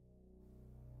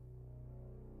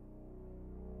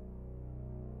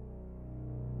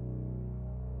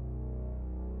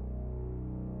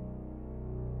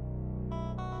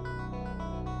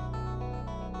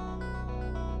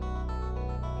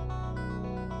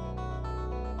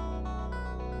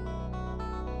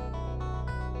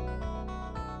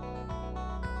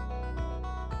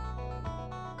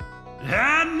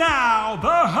And now,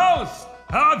 the host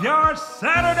of your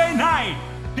Saturday night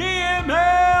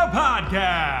PML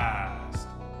podcast.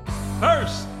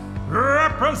 First,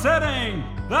 representing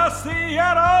the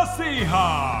Seattle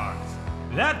Seahawks,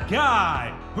 that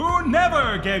guy who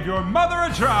never gave your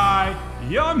mother a try,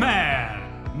 your man,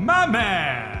 my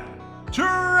man,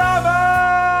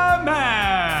 Trevor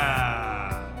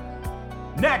Man.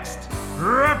 Next,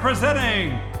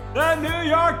 representing the New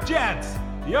York Jets,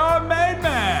 your main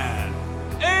man,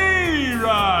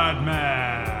 A-Rod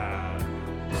Man.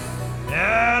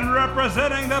 And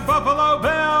representing the Buffalo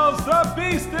Bills, the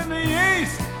Beast in the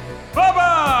East,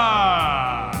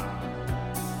 Bubba.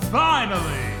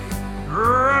 Finally,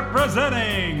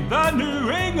 representing the New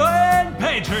England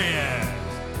Patriots,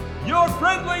 your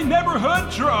friendly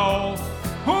neighborhood troll,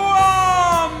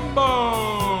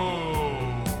 Wombo.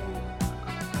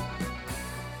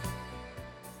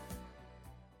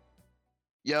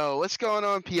 Yo, what's going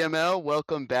on, PML?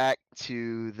 Welcome back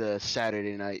to the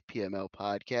Saturday Night PML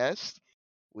podcast.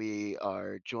 We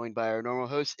are joined by our normal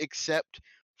host, except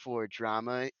for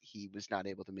drama. He was not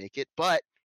able to make it, but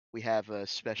we have a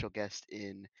special guest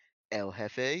in El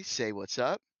Jefe. Say what's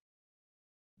up.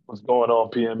 What's going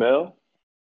on, PML?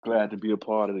 Glad to be a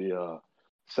part of the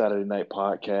Saturday Night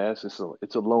podcast.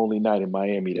 It's a lonely night in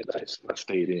Miami that I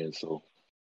stayed in, so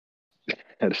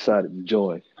I decided to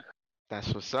join.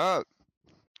 That's what's up.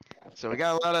 So we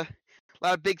got a lot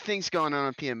of big things going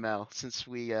on PML. Since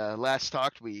we last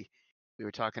talked, we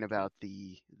were talking about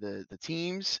the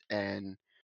teams and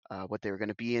what they were going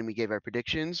to be, and we gave our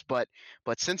predictions. But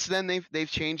since then they've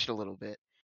changed a little bit,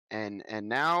 and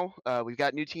now we've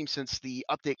got new teams since the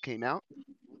update came out.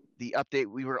 The update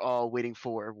we were all waiting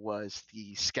for was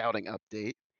the scouting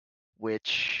update,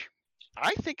 which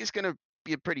I think is going to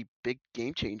be a pretty big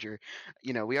game changer.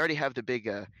 You know, we already have the big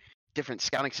different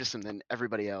scouting system than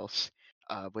everybody else.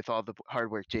 With all the hard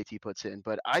work JT puts in,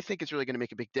 but I think it's really going to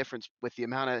make a big difference with the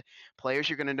amount of players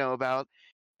you're going to know about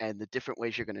and the different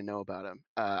ways you're going to know about them.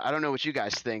 I don't know what you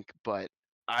guys think, but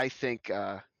I think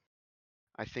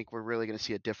we're really going to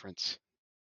see a difference.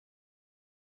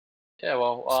 Yeah,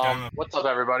 well, what's up,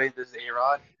 everybody? This is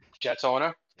A-Rod, Jets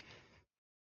owner.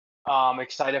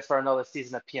 Excited for another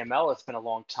season of PML. It's been a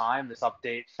long time. This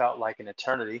update felt like an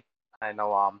eternity. I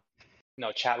know,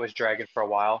 chat was dragging for a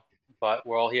while, but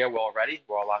we're all here. We're all ready.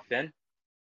 We're all locked in.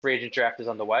 Free agent draft is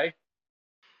underway.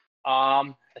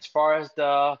 As far as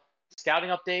the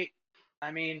scouting update, I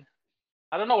mean,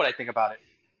 I don't know what I think about it.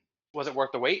 Was it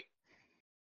worth the wait?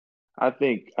 I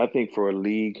think for a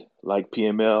league like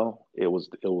PML, it was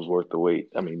worth the wait.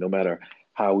 I mean, no matter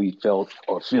how we felt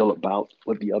or feel about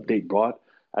what the update brought,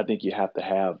 I think you have to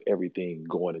have everything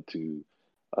going into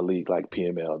a league like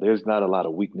PML. There's not a lot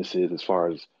of weaknesses as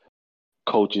far as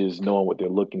coaches knowing what they're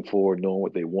looking for, knowing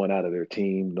what they want out of their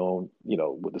team, knowing,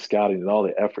 with the scouting and all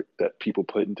the effort that people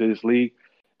put into this league.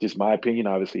 Just my opinion,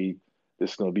 obviously,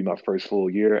 this is going to be my first full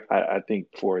year. I think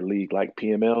for a league like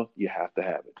PML, you have to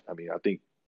have it. I mean, I think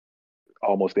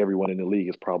almost everyone in the league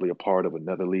is probably a part of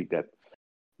another league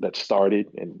that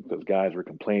started, and because guys were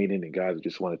complaining and guys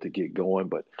just wanted to get going.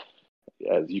 But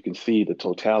as you can see, the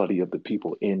totality of the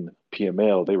people in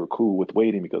PML, they were cool with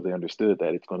waiting because they understood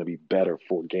that it's going to be better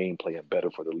for gameplay and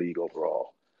better for the league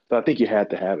overall. So I think you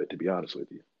had to have it, to be honest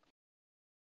with you.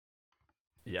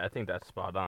 Yeah, I think that's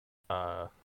spot on.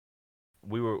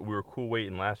 We were cool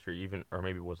waiting last year, even, or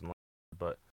maybe it wasn't last year,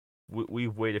 but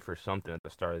we've waited for something at the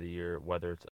start of the year,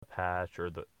 whether it's a patch or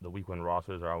the week when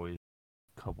rosters are always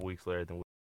a couple weeks later than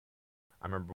I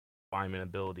remember lineman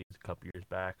abilities a couple years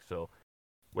back. So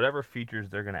whatever features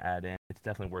they're going to add in, it's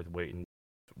definitely worth waiting.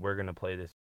 We're going to play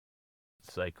this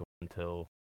cycle until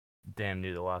damn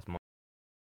near the last month.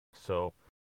 So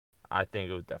I think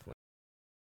it was definitely.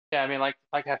 Yeah, I mean, like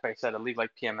Hefe said, a league like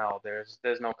PML, there's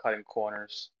no cutting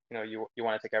corners. You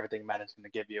want to take everything Madden's going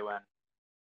to give you, and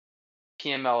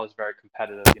PML is very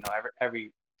competitive.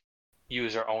 Every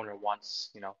user owner wants.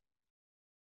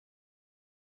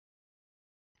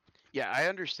 Yeah, I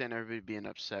understand everybody being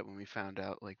upset when we found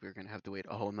out like we were gonna have to wait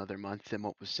a whole nother month than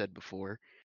what was said before.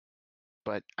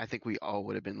 But I think we all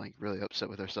would have been like really upset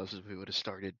with ourselves if we would have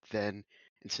started then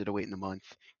instead of waiting a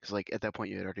month. Because like at that point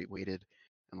you had already waited,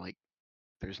 and like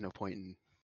there's no point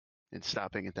in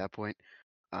stopping at that point.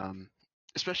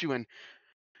 Especially when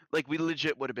like we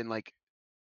legit would have been like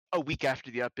a week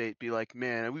after the update, be like,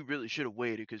 man, we really should have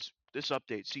waited because this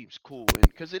update seems cool, and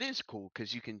because it is cool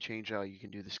because you can change how you can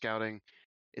do the scouting.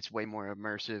 It's way more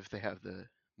immersive. They have the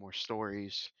more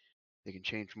stories. They can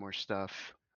change more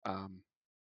stuff. I'm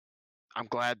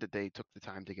glad that they took the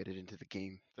time to get it into the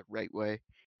game the right way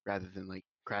rather than like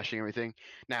crashing everything.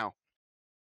 Now,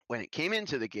 when it came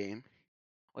into the game,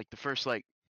 like the first what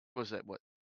was that? What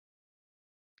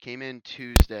came in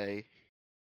Tuesday,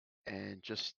 and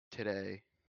just today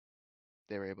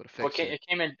they were able to Well, fix it.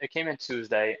 it came in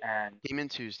Tuesday, and Came in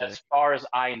Tuesday. as far as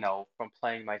I know from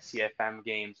playing my CFM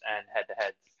games and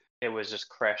head-to-heads, it was just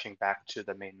crashing back to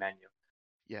the main menu.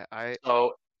 Yeah,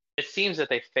 So it seems that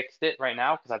they fixed it right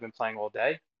now because I've been playing all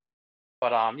day.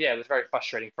 But yeah, it was very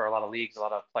frustrating for a lot of leagues, a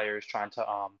lot of players trying to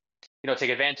take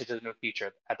advantage of the new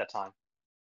feature at that time.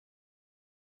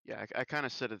 yeah, I kind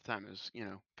of said at the time it was,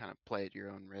 kind of play at your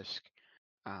own risk.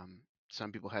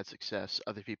 Some people had success.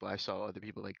 Other people, I saw other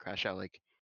people like crash out like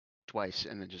twice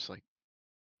and then just like,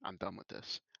 I'm done with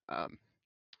this.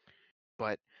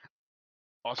 But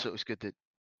also it was good that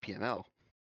PML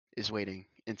is waiting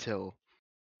until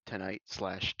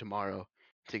tonight/tomorrow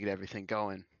to get everything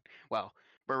going. Well,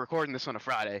 we're recording this on a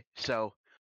Friday, so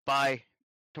by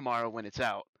tomorrow when it's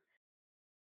out,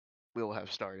 we will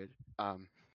have started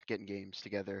getting games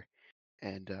together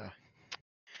and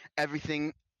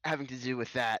everything having to do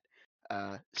with that.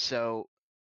 So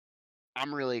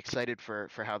I'm really excited for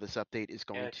how this update is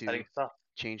Yeah, going exciting to stuff.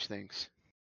 change things.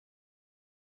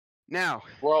 Now,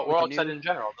 We're all, with we're all the excited new, in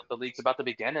general that the league's about to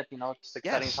begin. It's it's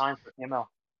exciting yes, time for PML.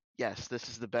 yes, this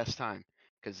is the best time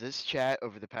because this chat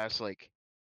over the past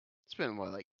it's been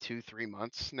what 2-3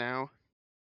 months now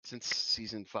since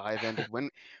season 5 ended. When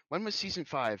was season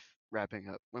 5 wrapping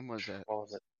up? When was that? What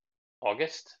was it?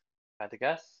 August? I had to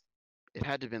guess. It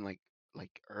had to have been like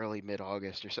early mid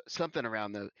August or something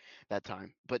around that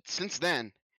time. But since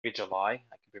then, Maybe July.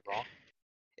 I could be wrong.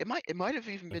 it might have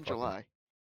even been Fucking- July.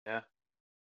 Yeah.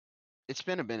 It's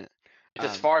been a minute. It's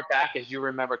as far back as you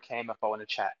remember KMFO in the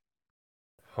chat.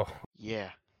 Oh,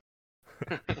 Yeah.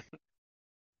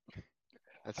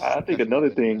 I think that's another longer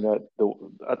than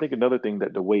thing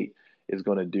that the wait is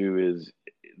going to do is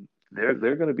there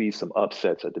are going to be some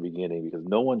upsets at the beginning because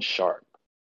no one's sharp.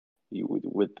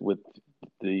 With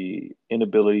the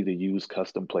inability to use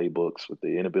custom playbooks, with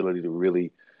the inability to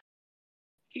really,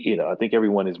 I think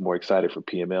everyone is more excited for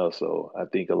PML. So I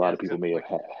think a lot Yeah, of it's a people good may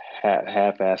point. have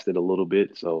half-assed it a little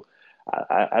bit. So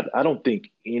I don't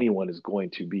think anyone is going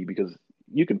to be, because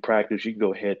you can practice, you can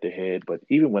go head to head, but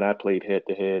even when I played head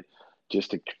to head,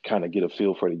 just to kind of get a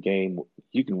feel for the game,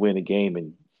 you can win a game,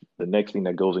 and the next thing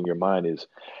that goes in your mind is,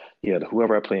 yeah,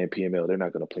 whoever I play in PML, they're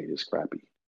not going to play this scrappy.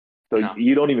 So No.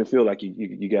 you don't even feel like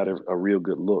you got a real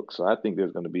good look. So I think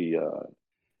there's going to be a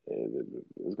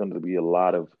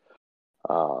lot of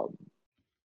um,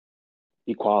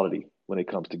 equality when it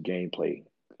comes to gameplay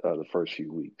the first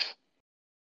few weeks.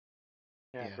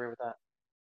 Yeah, I Yeah. agree with that.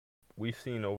 we've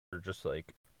seen over just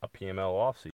like a PML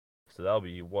offseason, so that'll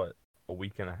be what, a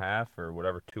week and a half or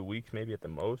whatever, 2 weeks maybe at the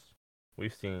most.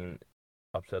 We've seen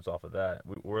upsets off of that.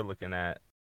 We're looking at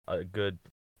a good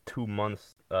 2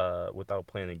 months without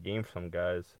playing a game for some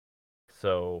guys,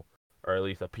 so, or at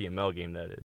least a PML game,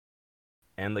 that is.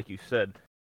 And like you said,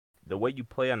 the way you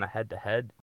play on the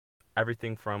head-to-head,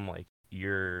 everything from like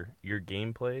your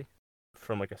gameplay,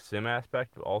 from like a sim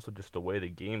aspect, but also just the way the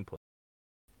gameplay.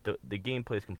 The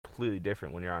gameplay is completely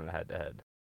different when you're on a head-to-head.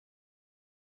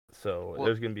 So Well-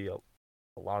 there's gonna be a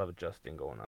lot of adjusting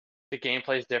going on. The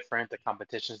gameplay is different. The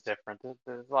competition is different.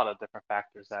 There's a lot of different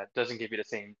factors that doesn't give you the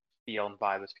same feel and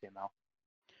vibe as PML.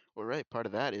 Well, right. Part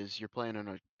of that is you're playing on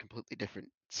a completely different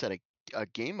set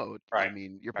of game mode. I Right,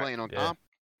 mean, you're right. playing on Yeah. comp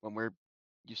when we're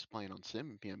used to playing on sim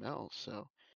and PML. So,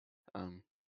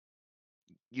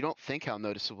 you don't think how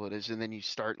noticeable it is, and then you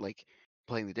start like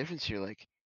playing the difference. You're like,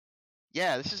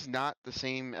 yeah, this is not the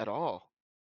same at all.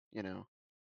 You know.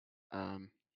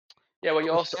 Yeah, well,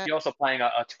 But with that, you're also playing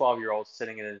a 12-year-old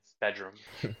sitting in his bedroom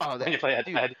oh, when you play head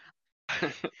to dude.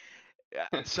 head.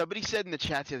 Somebody said in the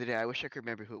chat the other day, I wish I could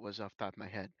remember who it was off the top of my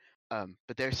head.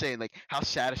 But they're saying like how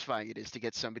satisfying it is to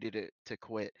get somebody to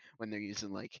quit when they're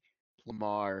using like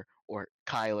Lamar or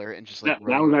Kyler and just like That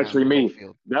running was around actually the whole me.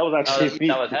 field. That was actually me.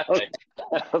 That was Hefe.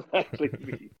 That was actually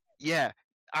me. Yeah,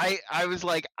 I was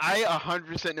like, I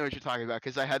 100% know what you're talking about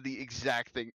because I had the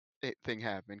exact thing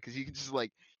happen because you can just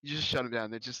like you just shut them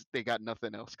down. They got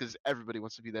nothing else because everybody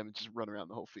wants to be them and just run around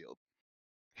the whole field.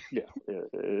 Yeah,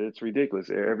 it's ridiculous.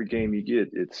 Every game you get,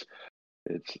 it's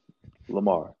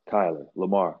Lamar, Kyler,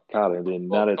 and then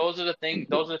now Well, that those are the things.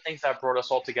 Those are the things that brought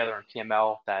us all together in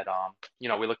PML. That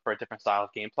we look for a different style of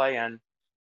gameplay, and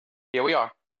here we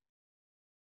are.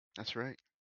 That's right.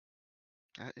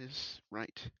 That is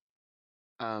right.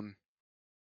 And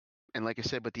like I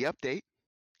said, with the update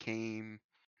came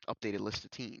updated list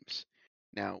of teams.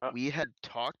 Now, Oh. we had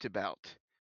talked about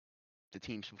the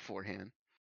teams beforehand,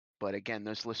 but again,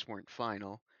 those lists weren't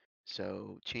final,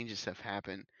 so changes have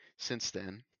happened since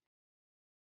then,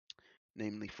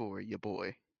 namely for your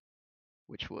boy,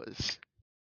 which was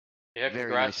Yeah, very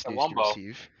congrats nice to news to Wumbo.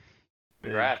 receive.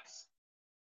 Congrats.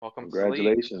 Welcome to the league.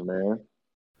 Congratulations, man.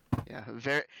 Yeah,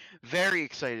 very very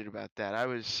excited about that. I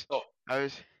was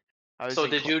So, in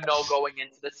did you know class. going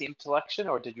into the team selection,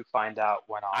 or did you find out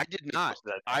when I did you not.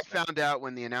 posted that I announcement? found out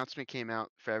when the announcement came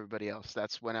out for everybody else.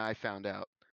 That's when I found out.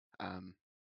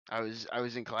 I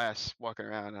was in class walking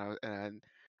around, and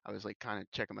I was like kind of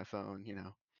checking my phone,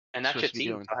 And that's your supposed to be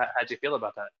team. doing. So how'd you feel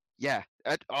about that? Yeah,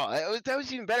 that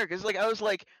was even better because like I was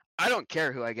like, I don't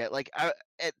care who I get. Like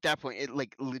at that point, it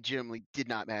like legitimately did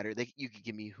not matter. You could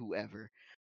give me whoever.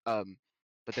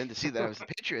 But then to see that I was the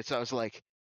Patriots, I was like,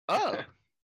 oh,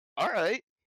 all right,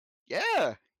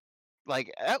 yeah.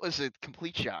 Like that was a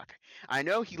complete shock. I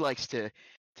know he likes to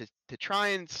try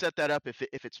and set that up if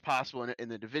it's possible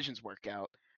and the divisions work out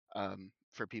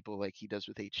for people like he does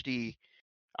with HD.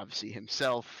 Obviously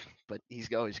himself, but he's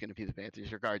always going to be the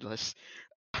Panthers regardless.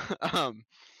 um,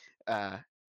 uh,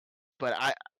 but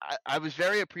I was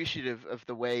very appreciative of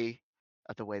the way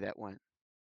that went.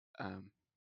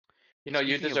 You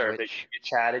Speaking of deserved it. which, You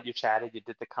chatted, you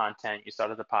did the content, you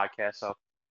started the podcast. So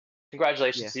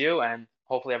congratulations Yeah. to you, and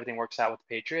hopefully everything works out with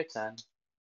the Patriots. And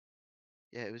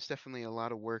yeah, it was definitely a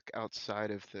lot of work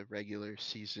outside of the regular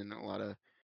season. A lot of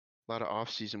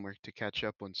off-season work to catch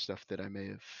up on stuff that I may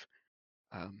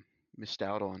have missed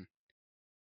out on,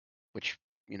 which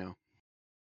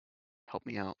helped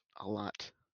me out a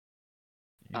lot.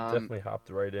 You definitely hopped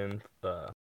right in.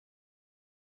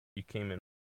 You came in,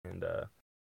 and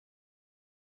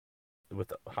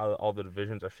with how all the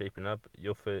divisions are shaping up,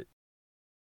 you'll fit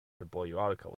to blow you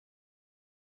out a couple.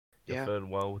 You'll fit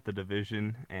well with the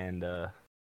division, and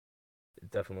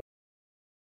definitely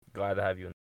glad to have you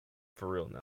in for real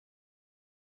now.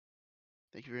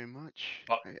 Thank you very much.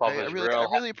 I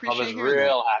really appreciate Bubba's hearing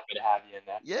real that. happy to have you in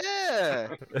there.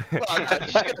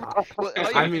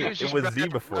 Yeah. I mean, it was Z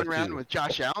before run around too. with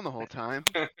Josh Allen the whole time.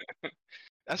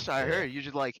 That's what I heard. You're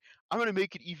just like, I'm gonna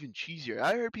make it even cheesier.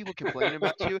 I heard people complaining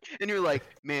about you, and you're like,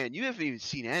 man, you haven't even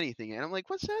seen anything. And I'm like,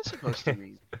 what's that supposed to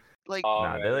mean? Like,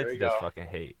 nah, they like to just fucking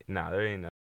hate. Nah, there ain't no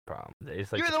problem.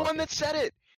 It's like you're the one that said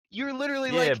it. You're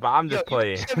literally like, but I'm just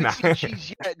playing. You haven't seen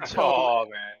cheese yet. So, oh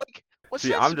man. Like, what's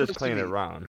See, that I'm just supposed playing to it mean?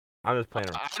 around. I'm just playing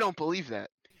around. I don't believe that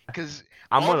because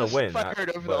I'm all gonna the win. stuff I heard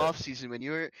over the off season when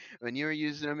you were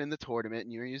using them in the tournament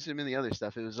and you were using them in the other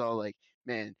stuff, it was all like,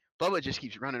 man, Bubba just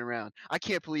keeps running around. I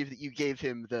can't believe that you gave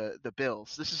him the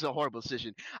Bills. This is a horrible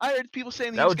decision. I heard people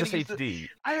saying that was just HD.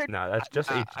 I heard no, that's just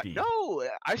HD. No,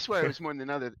 I swear it was more than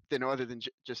other than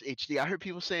just HD. I heard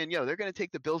people saying, yo, they're gonna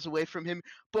take the Bills away from him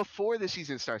before the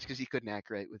season starts because he couldn't act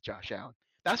right with Josh Allen.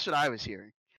 That's what I was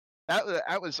hearing.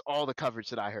 That was all the coverage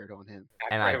that I heard on him.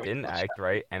 And I didn't act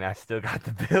right, and I still got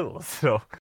the Bills. So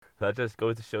that just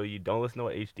goes to show you, don't listen to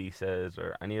what HD says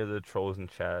or any of the trolls in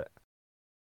chat.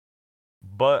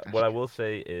 But what I will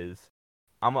say is,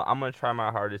 I'm gonna try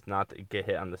my hardest not to get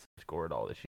hit on the score at all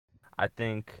this year. I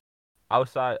think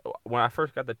outside when I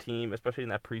first got the team, especially in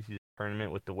that preseason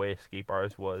tournament with the way Escape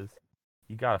Artist was,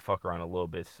 you gotta fuck around a little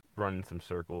bit, run some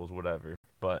circles, whatever.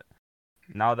 But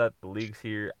now that the league's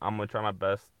here, I'm gonna try my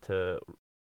best to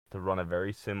run a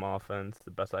very sim offense,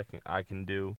 the best I can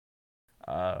do.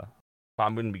 I'm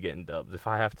gonna be getting dubs if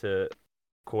I have to,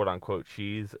 quote unquote,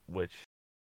 cheese, which,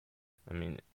 I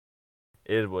mean,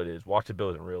 it is what it is. Watch the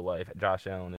Bills in real life. Josh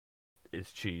Allen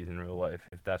is cheese in real life,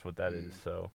 if that's what that is.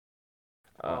 So,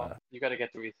 you got to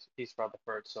get through East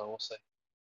Rutherford, so we'll see.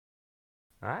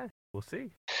 All right, we'll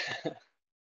see.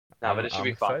 But it should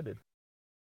be fun. Excited.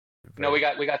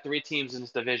 We got 3 teams in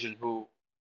this division who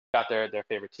got their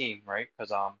favorite team, right?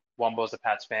 Because Wumbo's a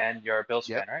Pats fan, you're a Bills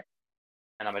fan, right?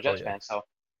 And I'm a Jets fan, so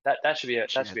that should be a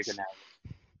good narrative.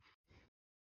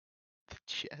 The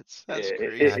Jets, that's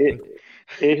crazy.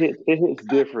 It hits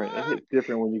different. It hits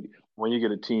different when you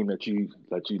get a team that you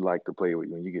like to play with.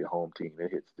 When you get a home team,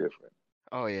 it hits different.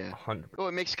 Oh yeah. 100%. Well,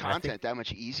 it makes content that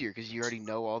much easier because you already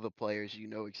know all the players. You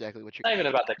know exactly what you're. Not even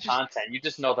about the content. You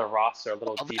just know the roster a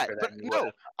little deeper than you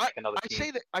would.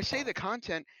 I say the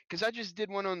content because I just did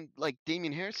one on like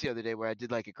Damian Harris the other day where I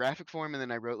did like a graphic for him and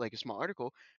then I wrote like a small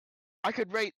article. I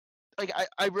could write like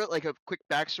I wrote like a quick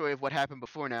backstory of what happened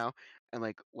before now and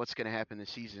like what's gonna happen this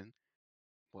season.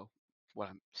 Well, what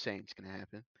I'm saying is gonna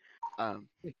happen.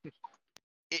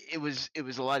 It was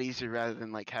a lot easier rather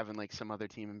than like having like some other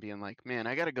team and being like, man,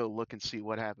 I gotta go look and see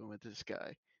what happened with this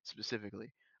guy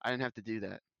specifically. I didn't have to do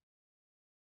that.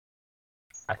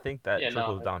 I think that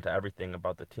trickles down to everything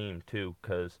about the team too,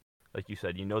 because like you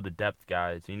said, you know the depth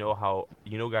guys, you know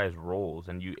guys' roles,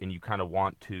 and you kind of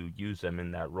want to use them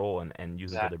in that role and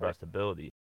use them to their best ability.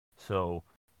 So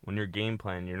when you're game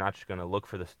planning, you're not just gonna look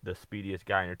for the speediest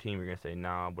guy on your team. You're gonna say,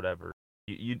 nah, whatever.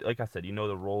 You like I said, you know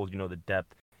the roles, you know the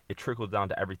depth. It trickles down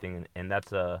to everything, and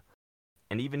that's and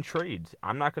even trades.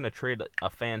 I'm not gonna trade a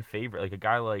fan favorite like a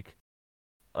guy like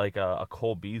a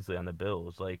Cole Beasley on the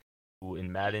Bills, like who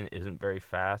in Madden isn't very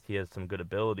fast. He has some good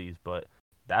abilities, but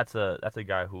that's a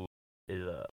guy who is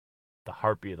the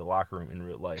heartbeat of the locker room in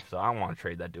real life. So I don't want to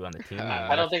trade that dude on the team.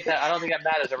 I don't think that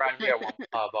matters around here,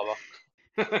 Bubba.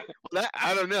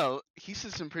 I don't know. He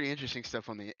said some pretty interesting stuff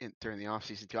during the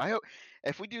offseason too. I hope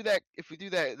if we do that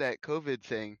COVID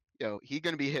thing, he's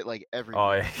gonna be hit like every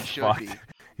Oh, week. yeah, He he's should fucked. be.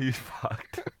 He's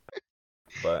fucked.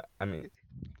 But I mean,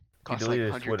 Costs like deleted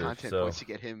his 100 Twitter, content so- points to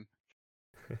get him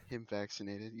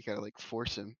vaccinated. You gotta like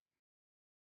force him.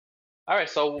 All right,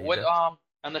 so Yeah, what that's-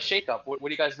 on the shakeup, what do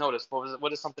you guys notice?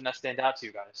 What is something that stand out to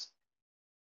you guys?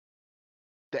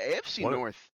 The AFC What-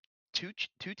 North, two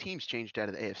teams changed out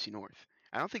of the AFC North.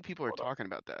 I don't think people are Hold on. talking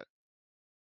about that.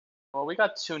 Well, we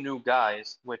got two new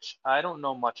guys, which I don't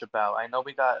know much about. I know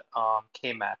we got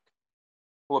K-Mac,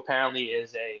 who apparently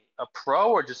is a pro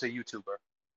or just a YouTuber.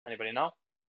 Anybody know?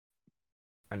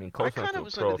 I mean, close enough kinda to a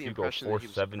was pro under if the you go impression that he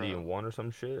was a 470 and pro. 1 or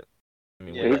some shit. I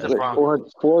mean, Yeah, what he's the a heck? pro.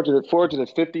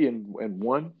 450 and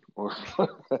one or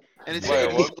And it's Wait,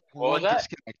 it what one was that?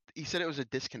 disconnect. He said it was a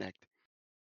disconnect.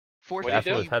 What'd he That's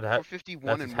 450, what his head-to-head. 451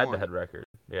 That's his and 1. head-to-head record.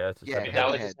 Yeah, that's his Yeah, head-to-head. That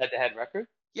was head-to-head. his head-to-head record.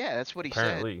 Yeah, that's what he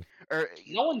Apparently. said. Or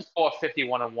No one's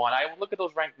 451 and 1. I look at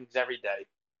those rankings every day.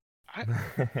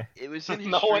 it was in his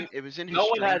No stream. one- It was in his no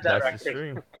one stream. has that That's the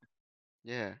record. stream.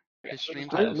 Yeah, his stream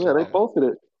I title don't yeah, said they that. posted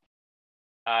it.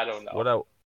 I don't know.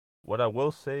 What I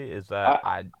will say is that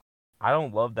I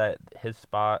don't love that his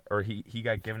spot, or he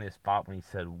got given his spot when he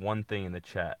said one thing in the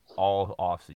chat all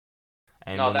offseason.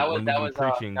 And No, when that we've been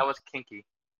preaching, that was kinky.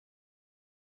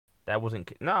 that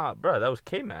wasn't nah, bro. That was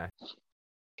K-Mac.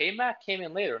 K-Mac came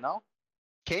in later, no?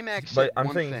 K-Mac said But I'm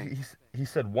one saying thing. he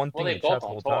said one Well, thing they in the chat both the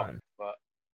whole don't talk, time. but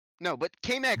No, but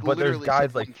K-Mac But there's literally guys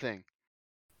said like- one thing.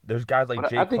 There's guys like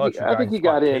But Jay I think Clutch he, who I got think his he got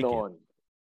spot in taken. on.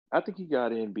 I think he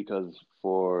got in because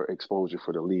for exposure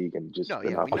for the league and just No, an yeah,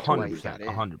 we know why he opportunity. got in.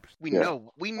 100%. We Yeah.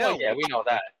 know. We know. oh yeah, we know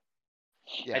that.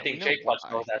 Yeah, I think we know Jay Clutch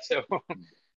why. knows that too.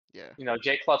 Yeah.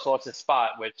 Jay Clutch lost his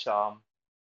spot, which no,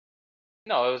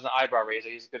 it was an eyebrow raiser.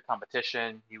 He's a good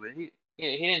competition. He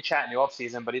didn't chat in the off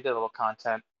season, but he did a little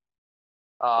content.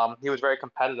 He was very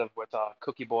competitive with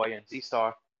Cookie Boy and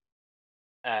Z-Star,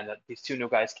 and these two new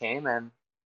guys came. And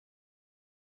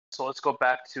so let's go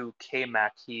back to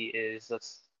K-Mac. He's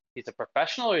a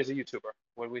professional or he's a YouTuber?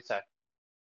 What do we say?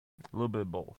 A little bit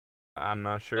of both. I'm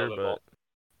not sure, Little bit of but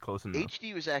close enough.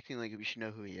 HD was acting like we should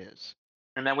know who he is.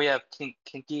 And then we have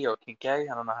Kinky or Kinke.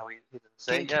 I don't know how he doesn't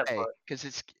say King it yet, K, but because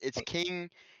it's King.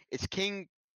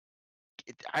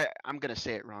 I'm gonna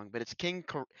say it wrong, but it's King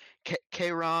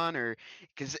Kron or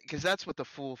because that's what the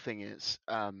full thing is.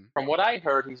 from what I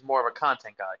heard, he's more of a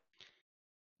content guy.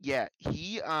 Yeah,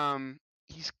 he's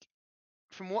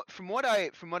from what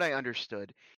I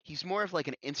understood, he's more of like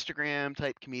an Instagram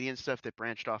type comedian stuff that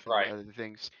branched off into Right. other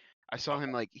things. I saw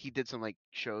him like he did some like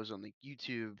shows on like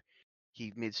YouTube.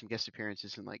 He made some guest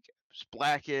appearances in like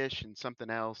Blackish and something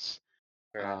else.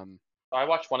 Right. So I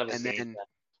watched one of his and games. then- And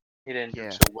he didn't yeah.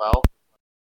 do too well.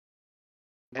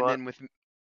 And But- then with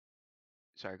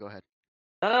sorry, go ahead.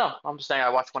 No. I'm just saying I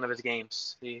watched one of his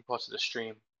games. He posted a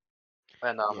stream,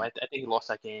 and Yeah. I think he lost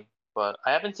that game. But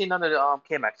I haven't seen none of the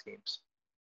K-Max games.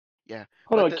 Yeah.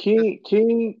 Hold But on, King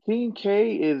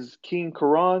K is King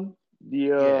Karan.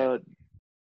 Yeah.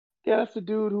 Yeah, that's the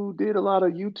dude who did a lot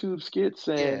of YouTube skits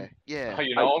and Yeah. Oh,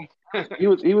 you know him? he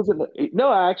was in the no,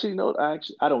 I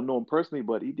don't know him personally,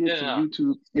 but he did Yeah, some no.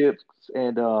 YouTube skits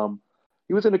and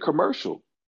he was in a commercial.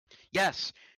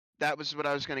 Yes, that was what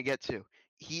I was gonna get to.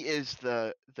 He is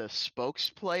the spokes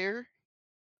player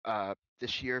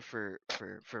this year for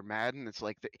Madden. It's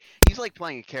like he's like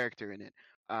playing a character in it.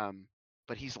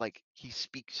 But he's like he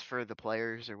speaks for the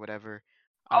players or whatever.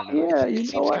 I don't know. Yeah, it you know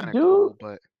seems what, kind of dude? cool,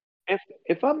 but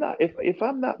If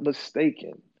I'm not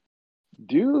mistaken,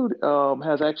 dude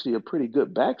has actually a pretty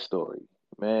good backstory.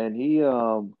 Man, he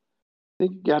I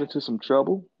think he got into some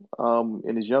trouble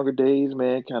in his younger days,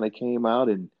 man, kind of came out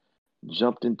and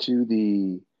jumped into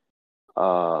the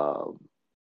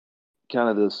kind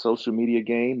of the social media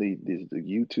game, the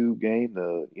YouTube game,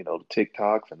 the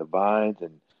TikToks and the Vines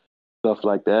and stuff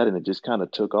like that, and it just kind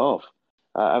of took off.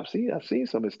 I've seen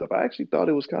some of his stuff. I actually thought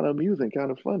it was kind of amusing,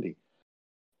 kind of funny.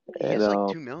 he has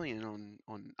like 2 million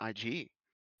on IG.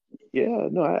 Yeah,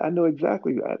 no, I know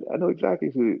exactly. I know exactly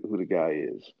who the guy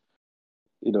is.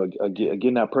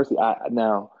 Again, not personally.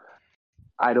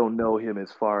 I don't know him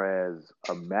as far as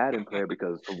a Madden player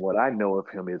because from what I know of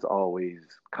him is always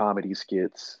comedy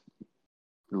skits,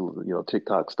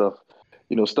 TikTok stuff,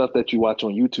 stuff that you watch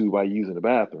on YouTube I use in the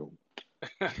bathroom.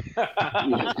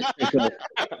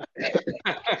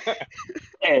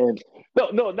 And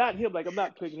no, not him. Like I'm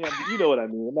not picking him. You know what I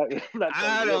mean? I'm not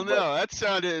I him, don't but know. That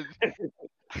sounded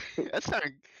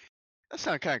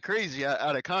kind of crazy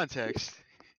out of context.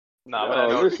 No, but I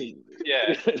know. listen,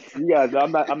 Yeah. you guys.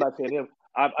 I'm not saying him.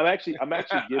 I'm actually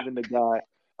giving the guy.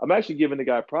 I'm actually giving the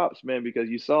guy props, man, because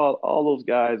you saw all those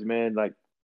guys, man. Like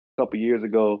a couple years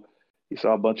ago, you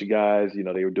saw a bunch of guys. They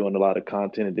were doing a lot of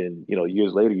content, and then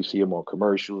years later, you see them on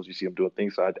commercials. You see them doing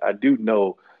things. So I do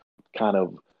know kind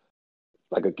of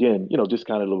like again, just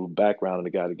kind of a little background on the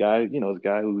guy. The guy, is a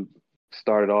guy who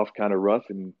started off kind of rough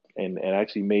and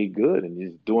actually made good, and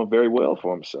he's doing very well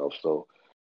for himself. So,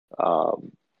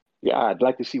 yeah, I'd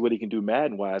like to see what he can do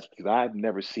Madden wise because I've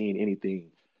never seen anything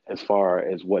as far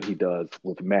as what he does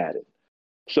with Madden.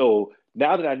 So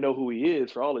now that I know who he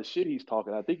is, for all the shit he's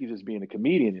talking, I think he's just being a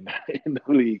comedian in the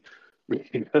league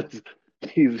because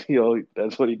he's,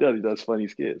 that's what he does. He does funny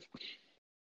skits.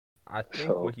 I think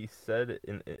So- what he said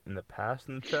in the past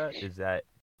in the chat is that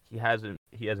he hasn't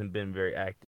been very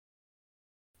active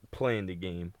playing the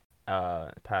game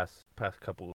past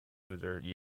couple of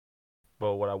years.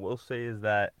 But what I will say is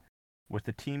that with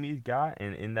the team he's got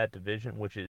and in that division,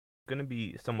 which is going to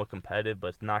be somewhat competitive, but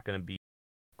it's not going to be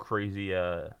crazy.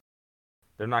 They're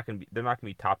not going to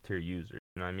be top tier users.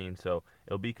 You know what I mean? So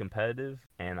it'll be competitive,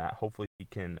 and hopefully he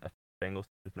can. Bengals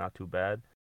is not too bad.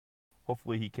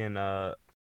 Hopefully he can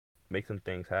make some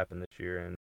things happen this year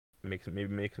and maybe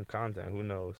make some content. Who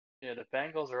knows? Yeah, the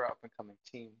Bengals are an up and coming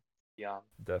team. The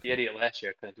Definitely. idiot last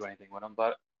year couldn't do anything with them,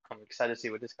 but I'm excited to see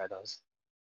what this guy does.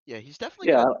 Yeah, he's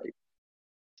definitely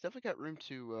got room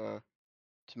to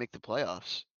make the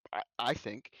playoffs. I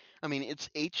think. I mean, it's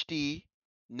HD,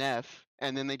 Neff,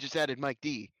 and then they just added Mike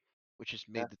D, which has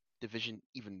made the division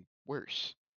even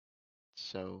worse.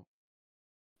 So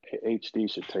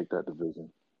HD should take that division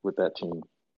with that team.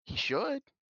 he should.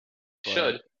 but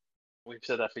Should. We've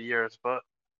said that for years, but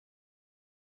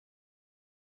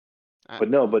But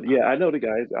yeah, I know the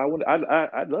guys.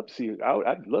 I'd love to see.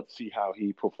 I'd love to see how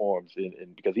he performs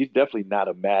because he's definitely not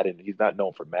a Madden. He's not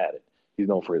known for Madden. He's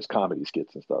known for his comedy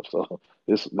skits and stuff. So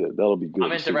that'll be good.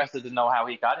 I'm to see. interested to know how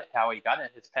he got it,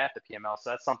 his path to PML.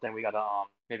 So that's something we gotta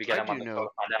maybe get him on the show to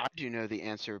find I out. do know the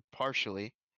answer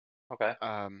partially. Okay.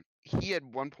 He at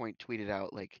one point tweeted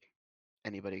out like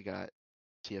anybody got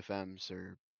TFMs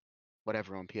or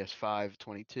whatever on PS5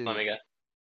 22. Let me get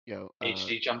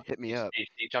HD jumped. hit me up.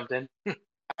 HD jumped in.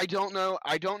 I don't know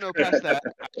past that.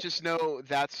 I just know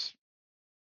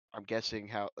I'm guessing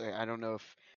how. I don't know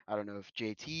if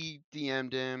JT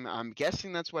DM'd him. I'm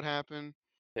guessing that's what happened.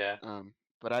 Yeah.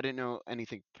 But I didn't know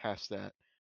anything past that.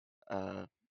 Well,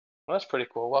 that's pretty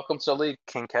cool. Welcome to the league,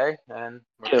 King K. And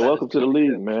Yeah, welcome to the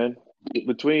league, man.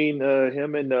 Between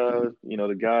him and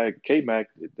the guy K-Mac,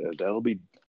 that'll be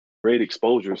great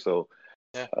exposure. So,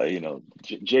 Yeah.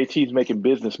 JT's making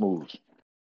business moves.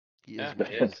 He is Yeah,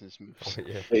 making he is. business moves. Oh,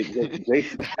 yeah.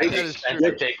 That is true.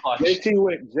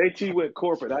 JT went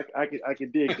corporate. I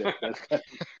can dig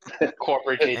that. That's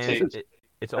Corporate And JT.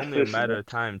 it's only a matter of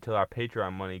time until our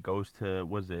Patreon money goes to,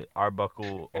 was it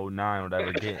Arbuckle 09 or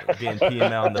whatever, getting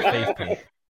PML in the face paint.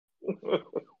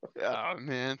 Oh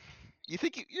man, you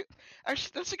think you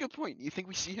actually that's a good point. You think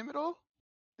we see him at all?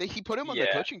 He put him on the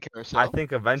Yeah. coaching carousel. I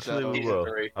think eventually we Season will.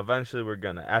 3. Eventually we're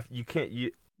gonna.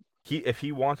 If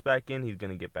he wants back in, he's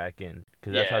gonna get back in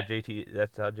because Yeah. that's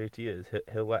how JT is.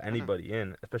 He'll let anybody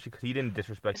in, especially because he didn't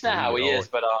disrespect. It's not how the he league at is,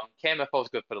 but KMFO is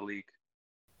good for the league.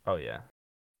 all. Oh yeah.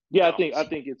 Yeah, No. I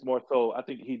think it's more so. I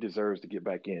think he deserves to get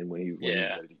back in when he's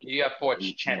Yeah. ready to get You got back 4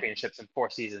 in. championships in 4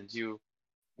 seasons. You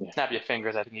Yeah. snap your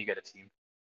fingers. I think you get a team.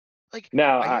 like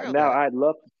Now, I hear a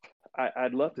lot.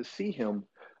 I'd love to see him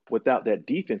without that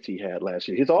defense he had last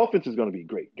year. His offense is going to be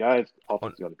great, guys.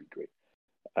 Offense is going to be great.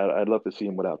 I'd love to see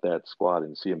him without that squad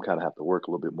and see him kind of have to work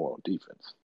a little bit more on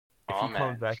defense. If Oh, he man.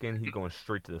 comes back in, he's going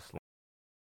straight to the slum.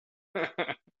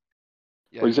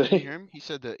 Yeah, What'd you did you say? hear him? He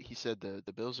said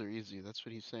the Bills are easy. That's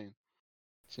what he's saying.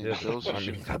 He's saying Yeah, the Bills I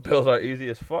should. mean, the Bills are easy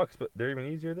as fuck, but they're even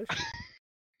easier this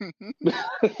year.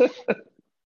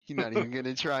 He's not even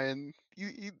gonna try and.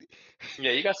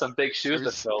 Yeah, you got some big shoes to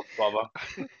There's- fill, Bubba.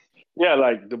 Yeah,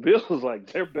 like the Bills, like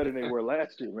they're better than they were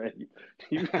last year, man.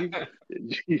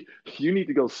 You need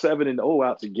to go 7-0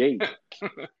 out the gate.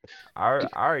 I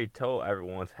already told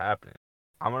everyone what's happening.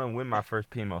 I'm gonna win my first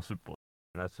PML Super Bowl,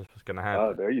 and that's just what's gonna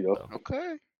happen. There you go. So,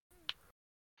 Okay.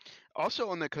 Also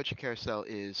on the coaching carousel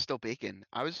is still Bacon.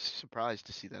 I was surprised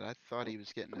to see that. I thought he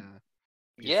was getting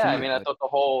Yeah, I food, mean, I but- thought the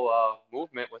whole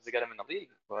movement was to get him in the league,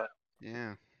 but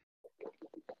yeah.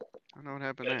 I don't know what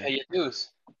happened gotta there. pay your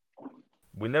dues.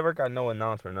 we never got no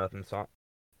announcement or nothing. So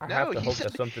I No, have to he hope said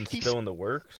that something's he's still in the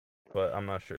works, but I'm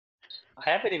not sure. I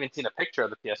haven't even seen a picture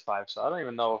of the PS5, so I don't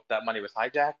even know if that money was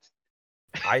hijacked.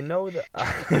 I know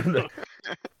that.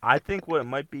 I think what it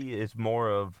might be is more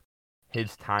of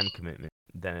his time commitment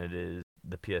than it is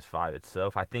the PS5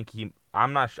 itself. I think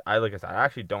I'm not. Like I said, I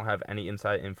actually don't have any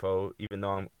inside info. Even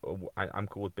though I'm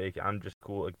cool with Bacon. I'm just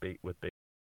cool with Bacon,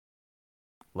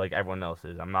 like everyone else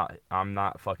is. I'm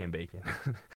not fucking Bacon.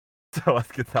 So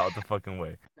let's get that out the fucking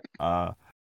way. So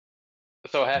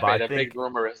But I Hefe, the think big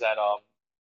rumor is that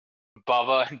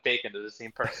Bubba and Bacon are the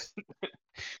same person.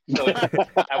 So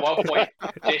at one point,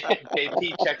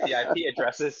 JP checked the IP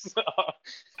addresses.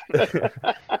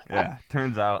 yeah,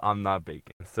 turns out I'm not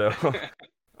Bacon. So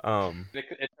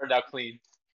It turned out clean.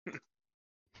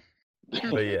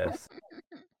 but yes,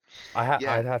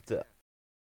 Yeah.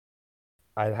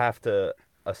 I'd have to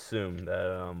assume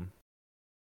that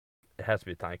it has to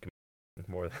be a time commitment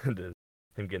more than it is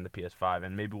him getting the PS5,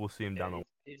 and maybe we'll see him down the.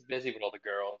 He's busy with all the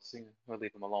girls. We'll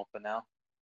leave him alone for now.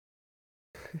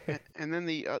 And then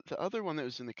the other one that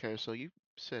was in the carousel, you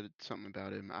said something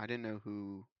about him. I didn't know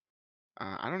who.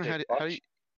 I don't know Jay how do Clutch? you.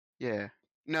 Yeah.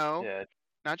 No, Yeah.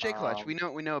 not Jay Clutch. We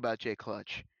know about Jay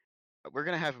Clutch. We're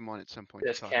gonna have him on at some point to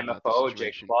There's talk about the Camifo, Jay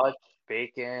situation. Clutch,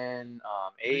 Bacon,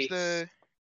 Who's Ace, the?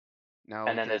 No.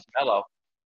 and then there's Mello.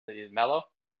 Mello?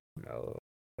 No.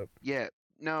 Yeah.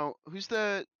 No. Who's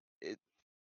the?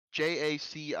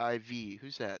 JACIV.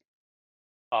 Who's that?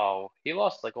 Oh, he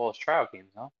lost like all his trial games,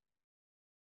 no?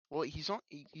 Well, he's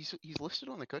listed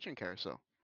on the coaching carousel.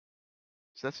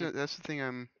 So that's the thing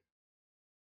I'm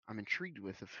intrigued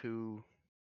with of who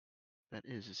that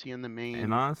is. Is he in the main?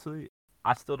 And honestly,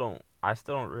 I still don't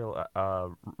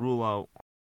rule out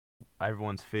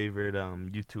everyone's favorite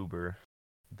YouTuber,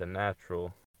 The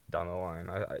Natural, down the line.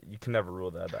 You can never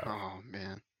rule that out. Oh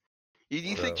man. You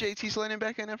think So- JT's letting him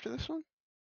back in after this one?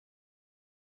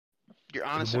 Your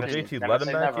honest Will opinion. JT Never let him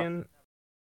say back never. in?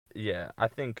 Yeah, I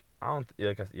think I don't.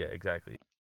 Yeah, exactly.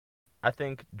 I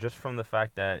think just from the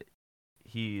fact that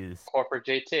he is Corporate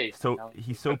JT. so you know,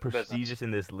 he's so good for business. prestigious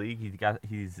in this league.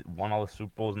 He's won all the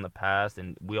Super Bowls in the past,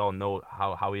 and we all know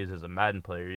how he is as a Madden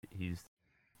player. He's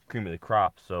cream of the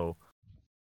crop. So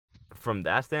from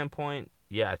that standpoint,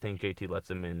 yeah, I think JT lets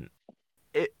him in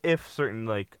if certain,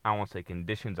 like, I won't say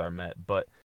conditions are met, but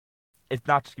it's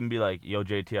not just gonna be like, yo,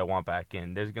 JT, I want back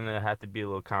in. There's gonna have to be a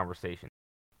little conversation.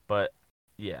 But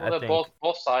yeah, Well, I they're think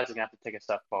both sides are gonna have to take a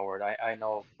step forward. I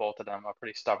know both of them are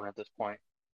pretty stubborn at this point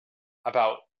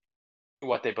about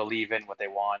what they believe in, what they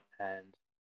want, and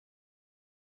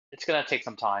it's gonna take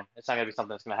some time. It's not gonna be something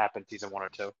that's gonna happen in season 1 or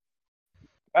 2.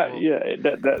 Yeah,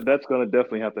 that's going to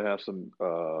definitely have to have some.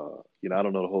 I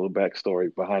don't know the whole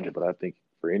backstory behind it, but I think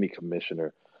for any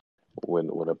commissioner, when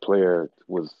a player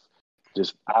was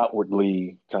just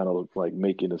outwardly kind of like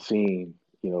making a scene,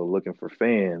 looking for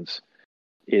fans,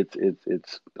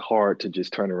 it's hard to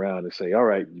just turn around and say, all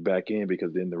right, you back in,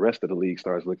 because then the rest of the league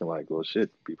starts looking like, well,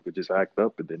 shit, people could just act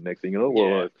up, and then next thing you know,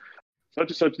 well, such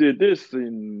and such did this,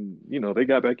 and they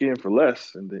got back in for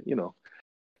less, and then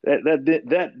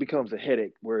that becomes a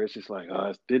headache where it's just like,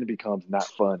 then it becomes not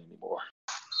fun anymore.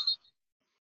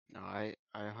 No, I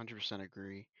 100%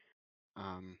 agree.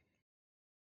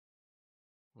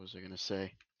 What was I gonna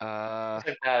say? I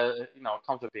think that it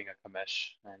comes with being a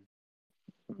commish,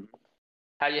 and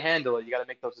how you handle it, you got to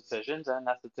make those decisions, and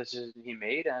that's the decision he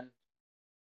made, and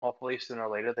hopefully sooner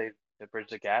or later they bridge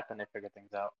the gap and they figure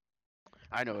things out.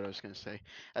 I know what I was gonna say.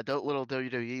 A little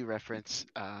WWE reference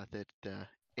that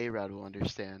A-Rod will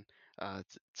understand.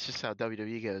 It's just how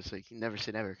WWE goes. Like, you never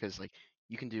say never, because like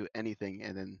you can do anything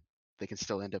and then they can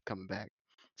still end up coming back.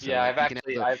 So, Yeah, like,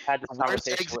 I've had this the worst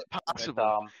conversation exit with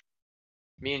possible.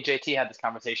 me and JT had this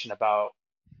conversation about,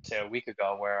 say, a week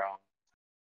ago, where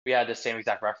we had the same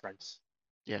exact reference.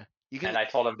 Yeah, you can. And I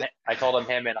told him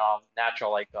him and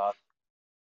Natural, like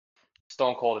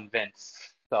Stone Cold and Vince.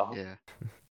 So Yeah,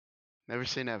 never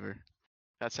say never.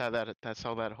 That's how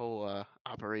that whole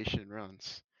operation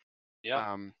runs.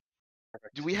 yeah.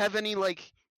 Do we have any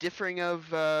like differing of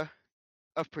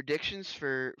predictions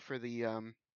for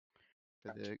the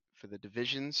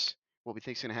divisions? What we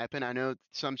think is gonna happen? I know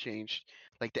some changed,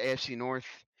 like the AFC North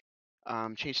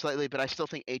changed slightly, but I still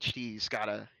think HD's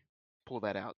gotta pull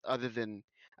that out. Other than,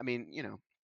 I mean,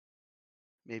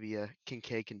 maybe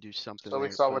Kincaid can do something So we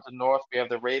there. saw But with the North, we have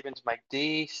the Ravens, Mike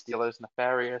D, Steelers,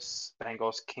 Nefarious,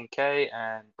 Bengals, Kincaid,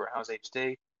 and Browns,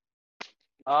 HD.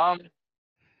 I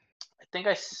think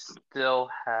I still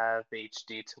have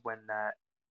HD to win that.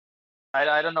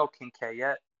 I don't know Kincaid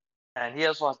yet, and he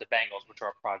also has the Bengals, which are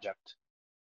a project.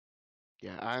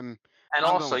 yeah, And I'm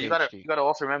also, going you with gotta HD.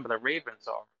 also remember the Ravens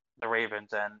are the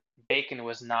Ravens, and Bacon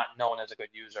was not known as a good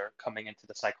user coming into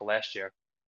the cycle last year,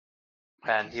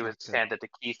 and He's he was not good. handed the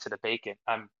keys to to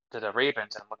the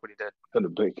Ravens, and look what he did. To the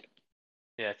big.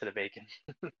 Yeah, to the Bacon.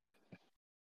 Do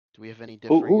we have any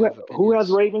Who differing of who has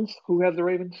opinions? Ravens? Who has the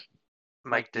Ravens?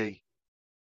 Mike D.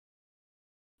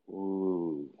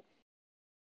 Ooh,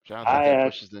 So I don't think that I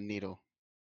pushes the needle.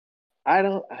 I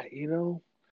don't. You know.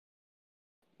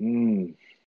 Mm,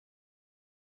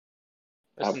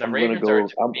 Listen, the I'm gonna Ravens are a go.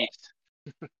 different beast.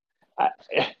 I,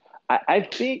 I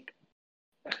think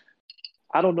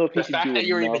I don't know if he The can fact do that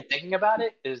you're enough. even thinking about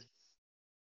it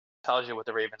tells you what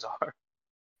the Ravens are.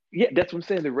 Yeah, that's what I'm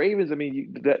saying. The Ravens. I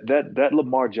mean, that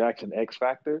Lamar Jackson X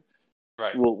factor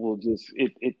Right. will just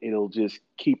it'll just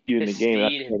keep you in the His game.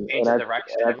 speed, his change of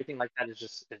direction, everything like that is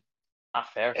just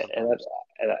not fair sometimes.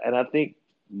 And I think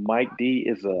Mike D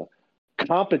is a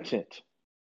competent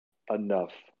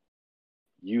enough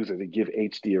user to give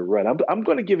HD a run. I'm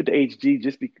going to give it to HD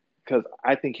just because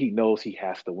I think he knows he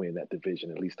has to win that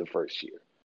division at least the first year.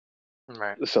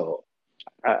 Right. So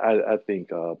I think,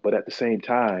 but at the same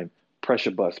time,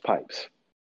 pressure bust pipes.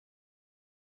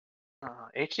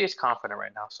 HD is confident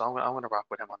right now, so I'm gonna rock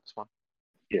with him on this one.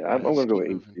 Yeah, I'm going to go with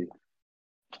HD.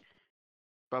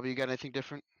 Bobby, you got anything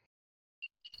different?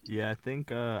 Yeah, I think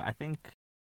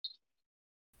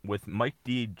with Mike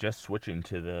D just switching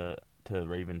to the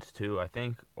Ravens too, I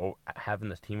think having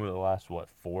this team over the last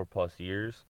 4+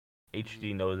 years,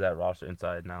 HD knows that roster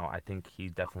inside now. I think he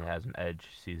definitely has an edge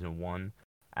season 1.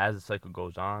 As the cycle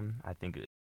goes on, I think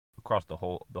across the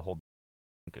whole, I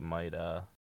think it might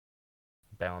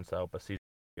balance out. But season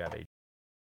you got HD.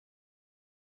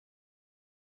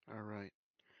 All right.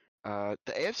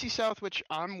 The AFC South, which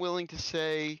I'm willing to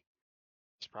say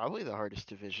is probably the hardest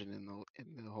division in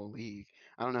the whole league.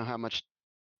 I don't know how much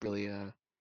really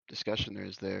discussion there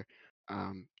is there.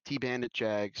 T-Bandit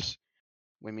Jags,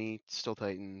 Wimmy still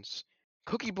Titans,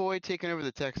 Cookie Boy taking over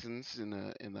the Texans in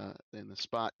the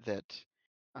spot that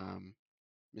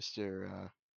Mr.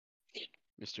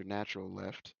 Natural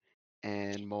left,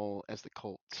 and Mole as the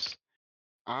Colts.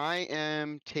 I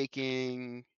am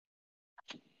taking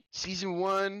season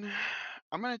 1.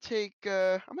 I'm gonna take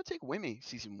Wimmy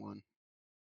season 1.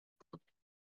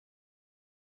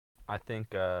 I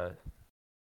think I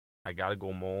gotta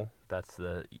go Mole. That's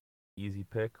the easy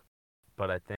pick.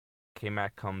 But I think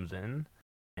K-Mac comes in,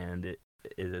 and it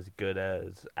is as good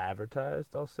as advertised,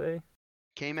 I'll say.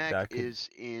 K-Mac is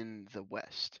in the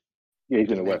West. Yeah,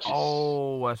 he's in the West.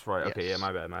 Oh, that's right. Yes. Okay, yeah,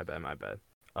 my bad.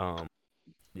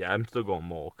 Yeah, I'm still going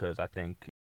Mole because I think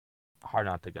hard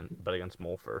not to bet against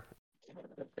Mole for.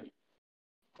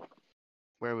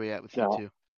 Where are we at with you two?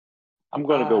 I'm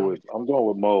going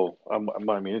with Mo.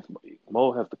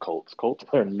 Mo has the Colts. Colts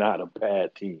are not a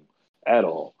bad team at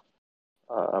all.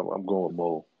 I'm going with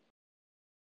Mo.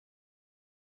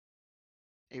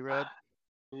 A-Rod?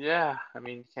 Yeah, I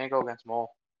mean, you can't go against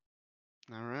Mole.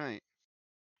 All right.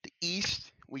 The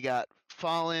East, we got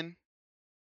Fallen,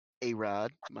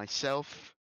 A-Rod,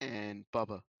 myself, and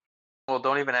Bubba. Well,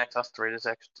 don't even ask us three. Just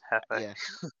ask Hefe.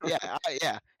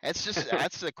 Yeah.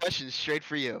 That's the question straight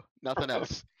for you. Nothing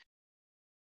else.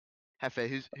 Hefe,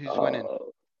 who's winning?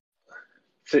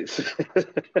 I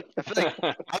feel like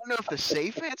I don't know if the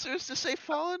safe answer is to say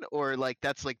Fallen or like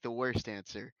that's like the worst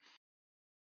answer.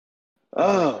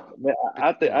 Man,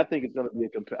 I think it's going to be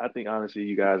I think honestly,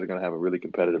 you guys are going to have a really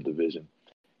competitive division,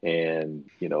 and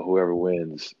whoever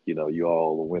wins, you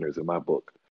all the winners in my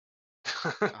book.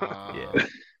 Yeah.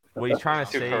 What he's trying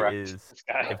to say correct. is,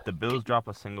 if the Bills drop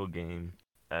a single game,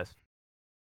 that's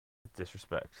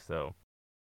disrespect. So,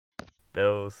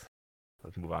 Bills.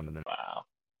 Let's move on to the. Wow.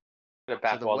 Gonna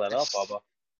back all that up, Bubba.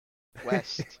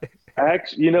 West.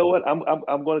 Actually, you know what?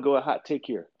 I'm going to go a hot take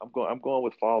here. I'm going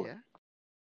with Fallen. Yeah.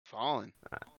 Fallen.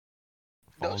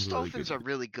 Fallen's Those Dolphins are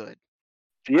really good.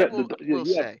 Yeah, we'll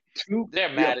say. They're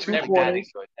mad. They're mad and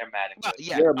good. They're mad and good.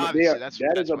 Yeah, obviously that's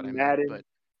a what I Madden meant,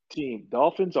 team.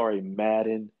 Dolphins are a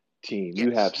Madden team. Yes,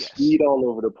 you have yes. speed all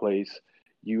over the place.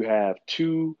 You have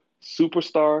 2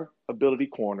 superstar ability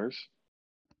corners.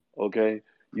 Okay,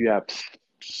 you have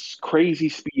crazy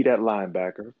speed at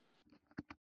linebacker.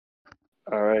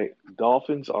 All right,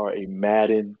 Dolphins are a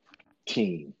Madden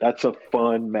team. That's a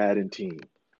fun Madden team.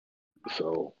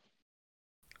 So,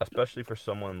 especially for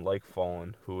someone like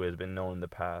Fallen, who has been known in the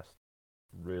past,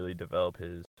 really develop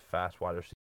his fast wide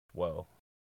receiver well.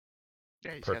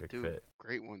 Yeah, he's perfect got 2 fit.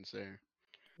 great ones there.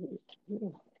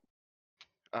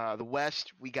 The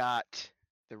West, we got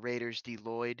the Raiders, D.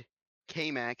 Lloyd.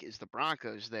 K-Mac is the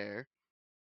Broncos there.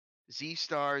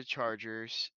 Z-Star,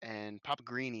 Chargers, and Papa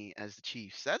Greeny as the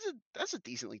Chiefs. That's a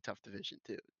decently tough division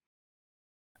too.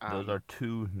 Those are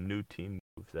 2 new teams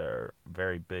moves that are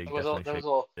very big. There was Definitely a shape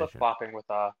little the flip division. flopping with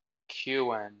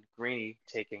Q and Greeny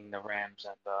taking the Rams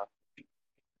and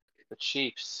the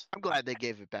Chiefs. I'm glad they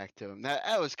gave it back to him.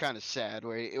 That was kind of sad,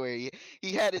 where he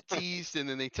had it teased and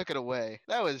then they took it away.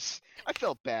 I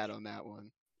felt bad on that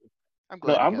one. I'm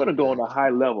No, glad he I'm got going to it go on back. a high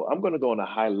level. I'm going to go on a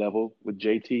high level with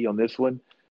JT on this one.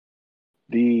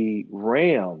 The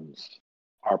Rams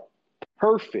are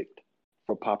perfect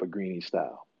for Papa Greeny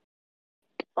style.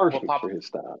 Well, Perfect Papa for his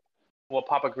style. well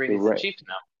Papa The Greeny's the Ra- Chiefs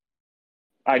now.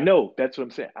 I know that's what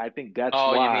I'm saying. I think that's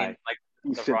Oh, you why mean like he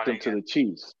the sent them running to and the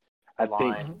Chiefs. the I think,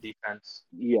 line defense?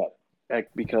 yeah,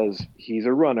 because he's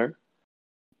a runner.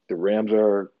 The Rams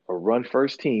are a run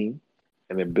first team,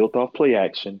 and they're built off play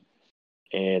action.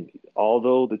 And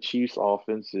although the Chiefs'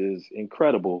 offense is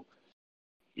incredible,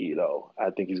 I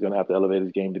think he's going to have to elevate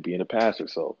his game to being a passer.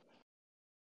 So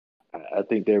I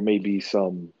think there may be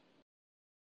some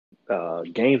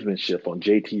gamesmanship on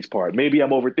JT's part. Maybe I'm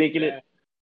overthinking Yeah. it.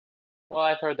 Well,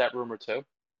 I've heard that rumor too.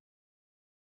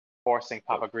 Forcing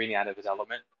Papa Greeny out of his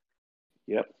element,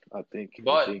 Yep, I think.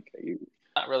 but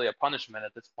not really a punishment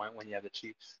at this point when you have the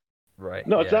Chiefs. Right.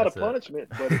 No, it's Yeah. not a It's a. punishment,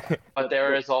 but it's But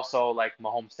there is also like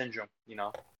Mahomes syndrome,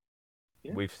 yeah,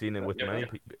 We've seen it with Yeah.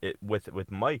 many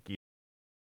with Mike.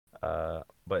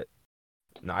 But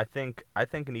no,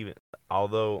 and even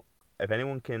although if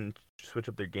anyone can switch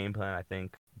up their game plan, I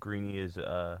think Greeny is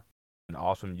an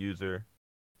awesome user.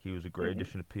 He was a great Mhm.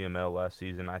 addition to PML last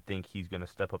season. I think he's going to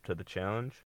step up to the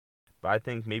challenge. But I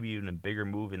think maybe even a bigger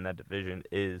move in that division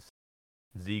is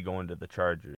Z going to the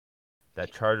Chargers.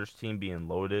 That Chargers team being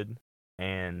loaded,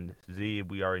 and Z,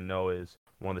 we already know, is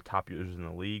one of the top users in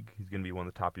the league. He's going to be one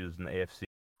of the top users in the AFC.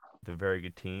 It's a very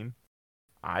good team.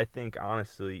 I think,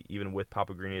 honestly, even with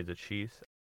Papa Greeny as a Chiefs,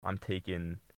 I'm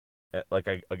taking, I'm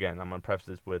going to preface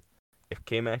this with, if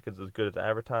K-Mac is as good as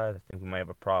advertised, I think we might have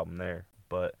a problem there.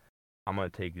 But I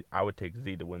would take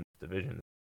Z to win this division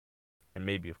in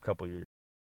maybe a couple years.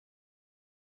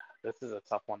 This is a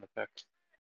tough one to pick.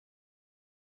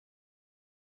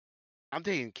 I'm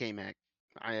taking K-Mac.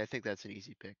 I think that's an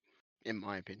easy pick, in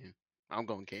my opinion. I'm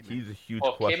going K-Mac. He's a huge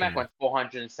Well, if question K-Mac mark.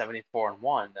 went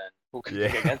 474-1, then who can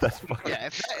pick Yeah, against that's him? fine. Yeah,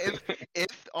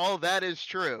 if all that is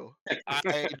true,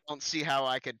 I don't see how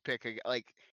I could pick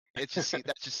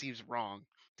that just seems wrong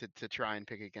to try and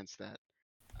pick against that.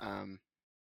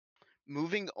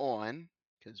 Moving on,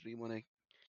 because we want to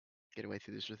get away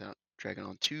through this without dragging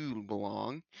on too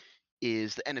long,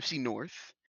 is the NFC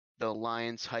North. The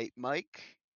Lions Hype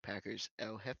Mike, Packers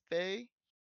El Jefe,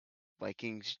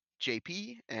 Vikings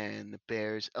JP, and the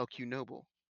Bears LQ Noble.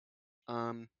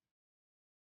 I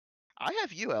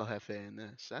have you El Jefe in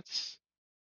this.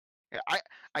 Yeah,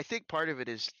 I think part of it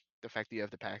is the fact that you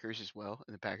have the Packers as well,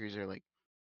 and the Packers are like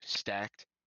stacked.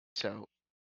 So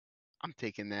I'm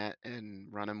taking that and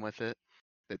running with it.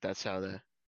 That's how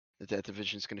that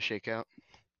division is going to shake out.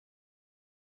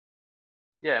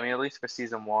 Yeah, I mean, at least for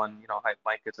season one, Hype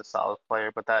Mike is a solid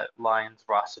player, but that Lions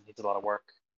roster needs a lot of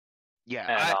work. Yeah,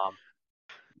 And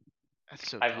that's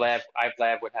so I've tough.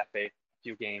 labbed with Hefe a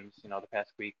few games, the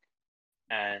past week,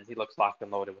 and he looks locked and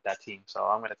loaded with that team. So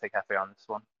I'm gonna take Hefe on this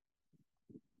one.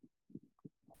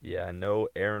 Yeah, I know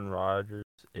Aaron Rodgers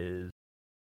is,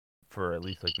 for at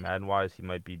least like Madden wise, he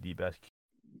might be the best.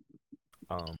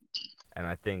 And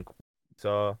I think we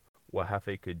saw what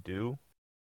Hefe could do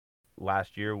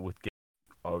last year with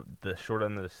the short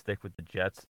end of the stick with the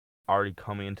Jets already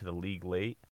coming into the league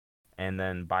late, and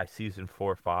then by season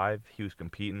 4-5 he was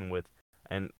competing with,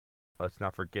 and let's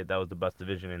not forget that was the best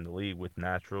division in the league with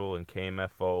Natural and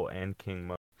KMFO and King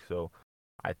Mike. So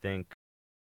I think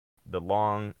the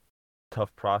long,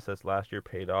 tough process last year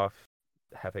paid off.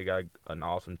 Hefe got an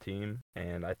awesome team,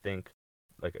 and I think,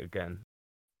 like again,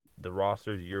 the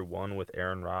roster's year one with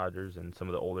Aaron Rodgers and some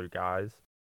of the older guys.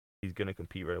 He's gonna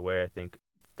compete right away. I think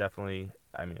definitely.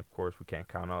 I mean, of course, we can't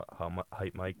count out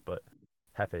Hype Mike, but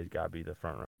Hefe's got to be the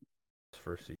front runner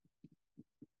first season.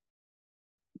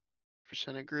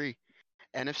 % agree.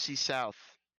 NFC South,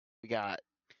 we got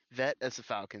Vet as the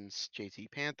Falcons, JT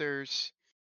Panthers,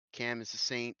 Cam as the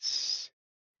Saints,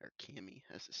 or Cammy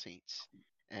as the Saints,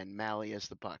 and Mally as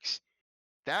the Bucks.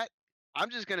 That I'm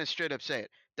just gonna straight up say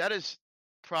it. That is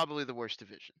probably the worst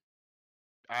division.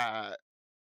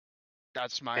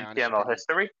 That's my In honest PML opinion.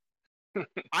 history,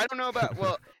 I don't know about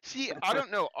I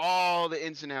don't know all the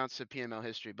ins and outs of PML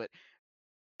history, but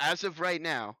as of right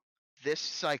now, this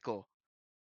cycle,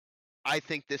 I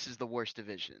think this is the worst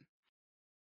division.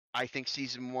 I think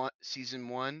season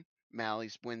one,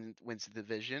 Mally's wins the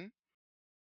division.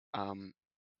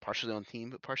 Partially on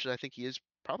team, but partially I think he is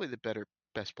probably the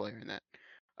best player in that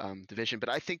division. But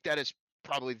I think that is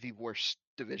probably the worst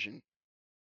division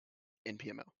in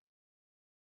PML.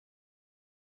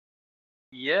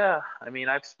 Yeah, I mean,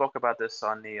 I've spoke about this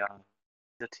on the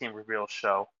team reveal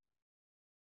show.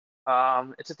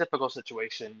 It's a difficult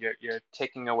situation. You're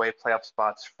taking away playoff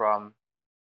spots from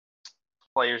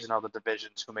players in other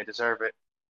divisions who may deserve it.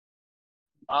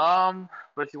 But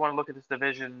if you want to look at this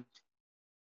division,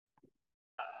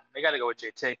 they got to go with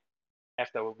JT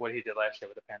after what he did last year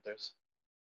with the Panthers.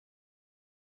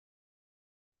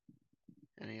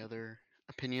 Any other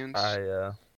opinions?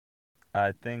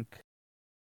 I think,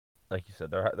 like you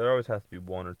said, there always has to be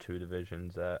one or two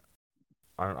divisions that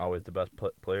aren't always the best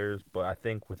players, but I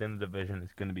think within the division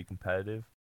it's going to be competitive.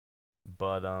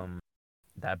 But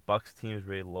that Bucks team is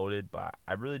really loaded. But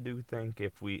I really do think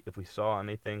if we saw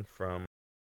anything from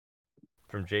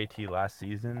JT last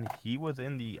season, he was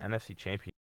in the NFC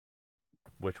Championship,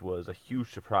 which was a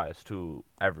huge surprise to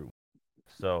everyone.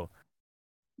 So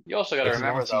you also got to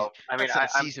remember, though. I mean,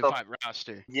 that's a season 5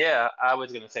 roster. Yeah, I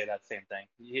was going to say that same thing.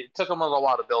 It took him a little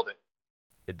while to build it.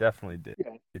 It definitely did.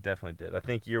 Yeah. It definitely did. I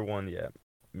think year one, yeah.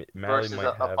 Versus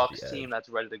a Bucks team that's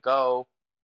ready to go.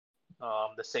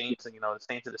 The Saints, and the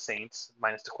Saints are the Saints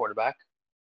minus the quarterback.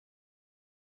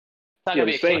 It's not gonna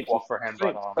be a cakewalk for him,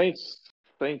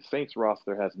 Saints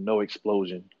roster has no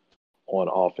explosion on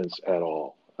offense at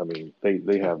all. I mean,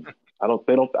 they have. I don't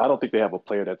think they have a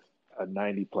player that's a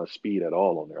 90+ speed at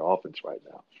all on their offense right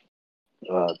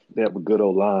now. They have a good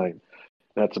old line.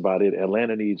 That's about it.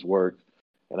 Atlanta needs work,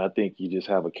 and I think you just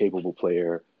have a capable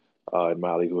player in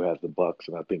Miley who has the Bucks,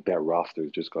 and I think that roster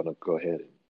is just going to go ahead and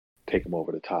take them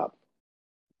over the top.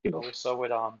 We saw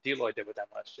what Deloitte did with them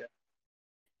last year.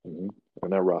 Mm-hmm.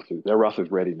 And that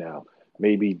roster's ready now.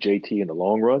 Maybe JT in the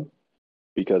long run,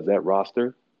 because that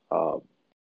roster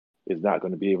is not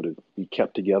going to be able to be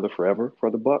kept together forever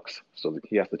for the Bucks, so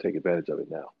he has to take advantage of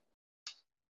it now.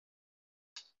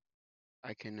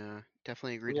 I can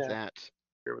definitely agree to that.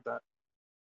 Agree with that.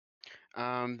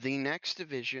 The next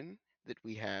division that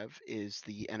we have is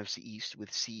the NFC East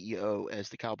with CEO as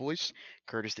the Cowboys,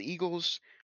 Curtis the Eagles,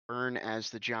 Burn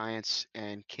as the Giants,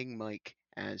 and King Mike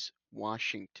as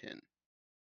Washington.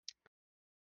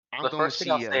 The first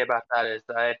thing I'll say about that is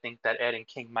that I think that adding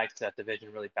King Mike to that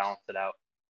division really balanced it out.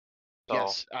 So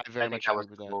yes, I very much agree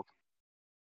with that.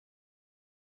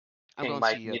 King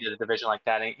Mike needed a division like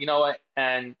that. And you know what?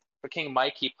 And for King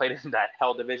Mike, he played in that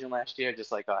hell division last year,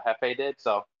 just like Hefe did.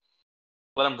 So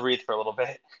let him breathe for a little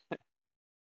bit.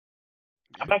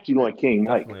 I'm actually going King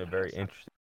Mike. Definitely a very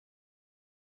interesting.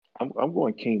 I'm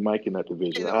going King Mike in that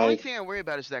division. The only thing I worry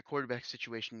about is that quarterback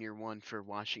situation year one for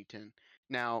Washington.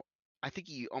 Now, I think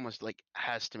he almost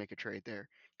has to make a trade there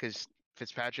because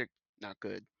Fitzpatrick, not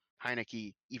good.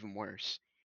 Heineke, even worse.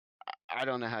 I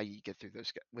don't know how you get through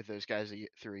those guys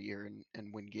through a year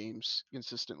and win games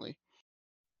consistently.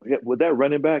 Yeah, with that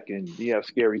running back, and you have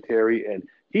Scary Terry, and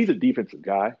he's a defensive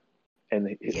guy,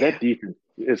 and that defense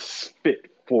is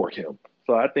fit for him.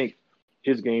 So I think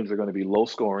his games are going to be low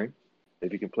scoring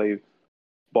if he can play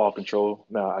ball control.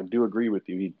 Now, I do agree with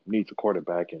you. He needs a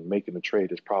quarterback, and making the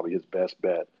trade is probably his best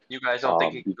bet. You guys don't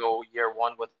think he can go year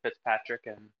one with Fitzpatrick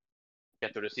and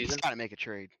get through the season? He's got to make a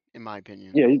trade, in my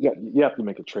opinion. Yeah, you have to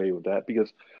make a trade with that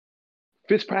because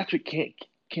Fitzpatrick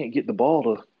can't get the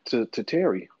ball to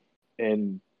Terry.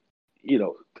 And,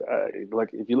 like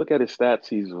if you look at his stats,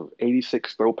 he's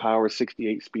 86 throw power,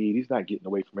 68 speed. He's not getting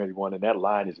away from anyone, and that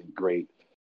line isn't great.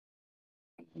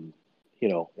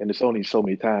 And it's only so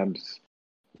many times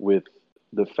with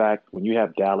the fact when you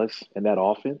have Dallas and that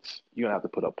offense, you don't have to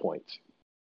put up points.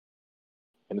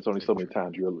 And it's only so many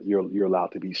times you're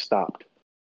allowed to be stopped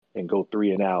and go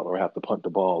 3 and out or have to punt the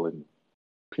ball in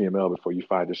PML before you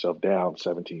find yourself down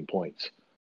 17 points.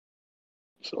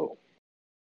 So.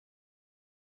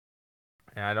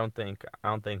 And I don't think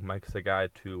Mike's the guy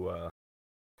to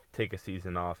take a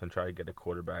season off and try to get a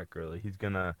quarterback early. He's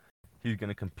gonna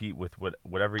compete with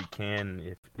whatever he can.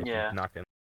 If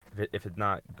it's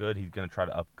not good, he's gonna try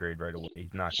to upgrade right away.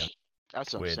 He's not gonna.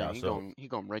 That's what I'm saying. He's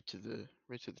going right to the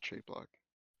trade block.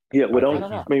 Yeah,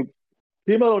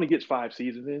 PML only gets 5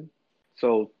 seasons in,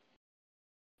 so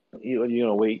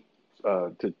you wait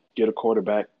to get a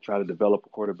quarterback, try to develop a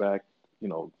quarterback.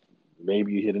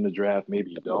 Maybe you hit in the draft,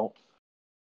 maybe you don't.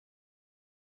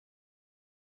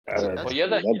 Well, you're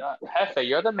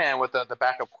the man with the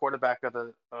backup quarterback of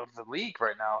the league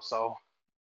right now. So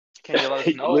can you let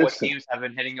us know what teams have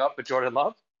been hitting up with Jordan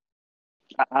Love?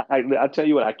 I tell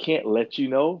you what, I can't let you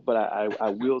know, but I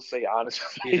will say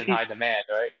honestly, he's in high demand,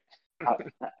 right?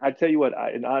 I tell you what,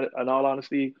 in all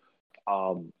honesty,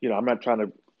 I'm not trying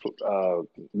to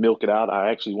milk it out.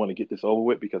 I actually want to get this over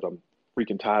with because I'm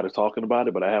freaking tired of talking about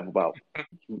it. But I have about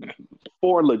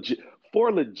four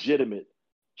legitimate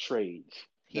trades.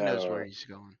 He that knows are- where he's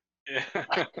going.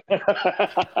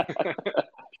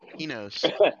 He knows. He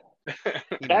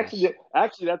knows.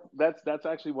 actually, that's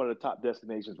actually one of the top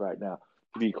destinations right now.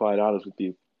 To be quite honest with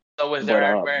you. So was there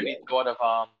But, ever any thought of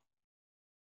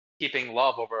keeping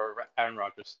Love over Aaron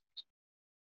Rodgers?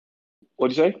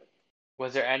 What'd you say?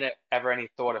 Was there ever any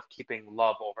thought of keeping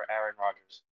Love over Aaron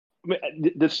Rodgers? I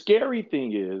mean, the scary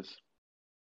thing is,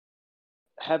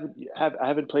 I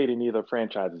haven't played any of the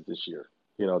franchises this year.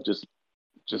 You know, just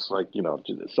like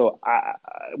so I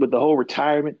with the whole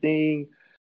retirement thing,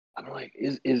 I'm like,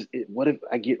 is it? What if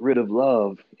I get rid of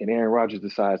Love and Aaron Rodgers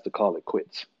decides to call it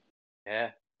quits?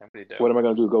 Yeah, somebody do. What am I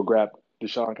going to do? Go grab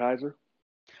Deshaun Kaiser?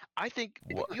 I think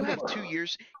What? you have 2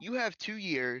 years. You have 2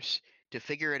 years to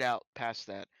figure it out past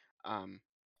that. So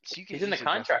you can He's in the easily draft a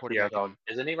contract year, quarterback though, in-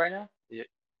 isn't he right now?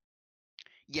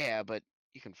 Yeah, but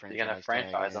you can You're gonna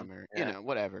franchise tag franchise him him, or yeah.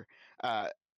 whatever.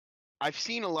 I've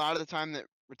seen a lot of the time that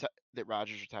that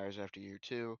Rodgers retires after year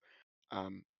 2,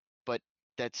 but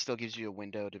that still gives you a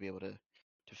window to be able to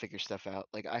figure stuff out.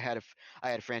 Like I had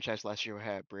a franchise last year where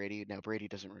I had Brady. Now Brady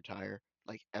doesn't retire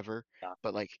like ever, No.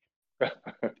 but like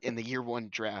in the year 1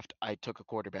 draft, I took a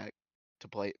quarterback to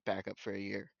play backup for a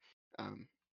year,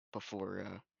 before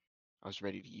I was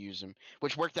ready to use him,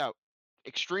 which worked out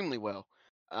extremely well.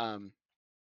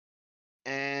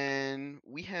 And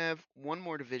we have one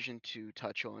more division to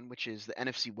touch on, which is the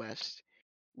NFC West,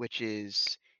 which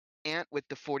is Ant with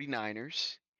the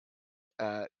 49ers.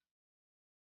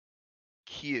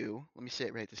 Q. Let me say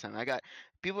it right this time. I got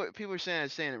people were saying I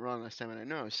was saying it wrong last time, and I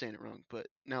know I was saying it wrong, but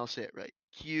now I'll say it right.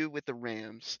 Q with the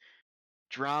Rams.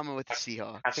 Drama with the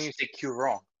Seahawks. I think you said Q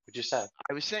wrong. What'd you say?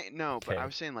 I was saying no, but I K.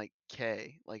 was saying like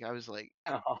K. Like I was like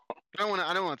Oh, I don't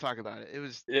want to talk about it. It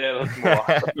was yeah, let's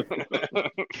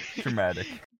more. Dramatic.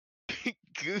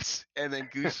 Goose and then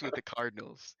Goose with the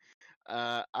Cardinals.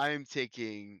 I'm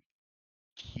taking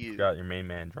Q. Forgot your main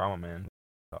man, Drama Man.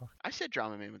 I said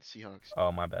Drama Man with the Seahawks. Oh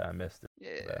my bad, I missed it.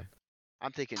 Yeah. My bad.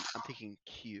 I'm taking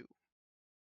Q.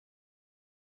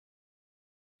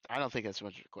 I don't think that's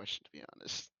much of a question, to be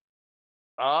honest.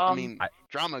 I mean,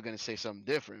 Drama gonna say something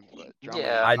different, but Drama.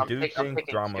 Yeah, I I'm do taking think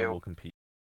Drama Q. will compete.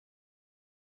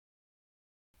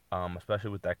 Especially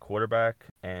with that quarterback,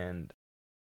 and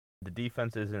the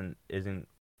defense isn't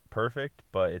perfect,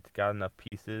 but it's got enough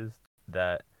pieces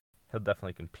that he'll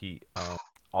definitely compete.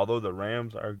 Although the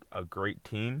Rams are a great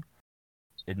team,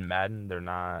 in Madden they're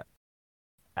not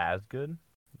as good,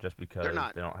 just because they don't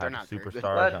have they're the not very good. superstars.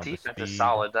 Well, they that don't have the defense is speed.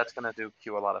 solid. That's gonna do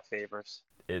Q a lot of favors.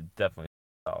 It definitely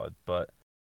is solid, but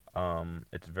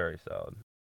it's very solid.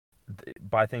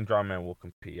 But I think Drama Man will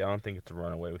compete. I don't think it's a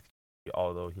runaway with Q,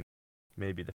 although he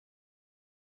may be the.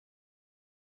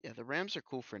 Yeah, the Rams are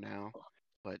cool for now,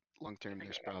 but long term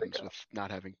there's problems with not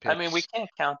having I picks. mean, we can't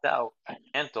count out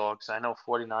Ant Dogs. I know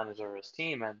 49ers are his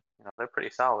team, and they're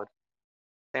pretty solid.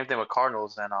 Same thing with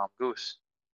Cardinals and Goose.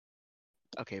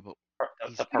 Okay, but The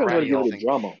he's I think I'm going to give perennial it to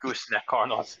Drama. gooseneck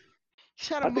Cardinals. he's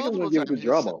had I him think I'm multiple going to give it times. to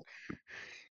Drama.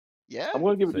 Yeah. I'm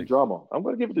going to give it to Sick. Drama. I'm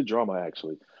going to give it to Drama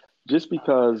actually, just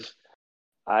because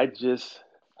I think.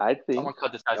 Someone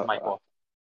cut this guy's mic off.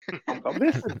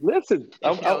 Listen.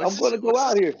 I'm going to go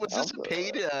out here. Was this a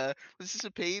paid? Was this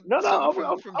a paid? No,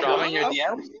 something from Drama in your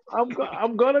Drama? DMs?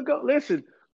 I'm going to go. Listen.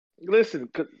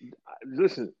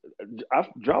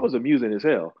 Drama's amusing as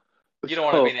hell. You don't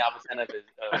want to be in the opposite end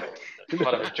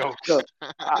of his jokes. So,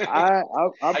 I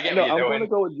get what you're I'm going doing. to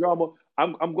go with Drama.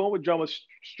 I'm going with Drama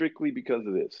strictly because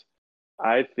of this.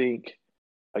 I think,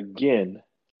 again,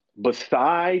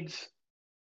 besides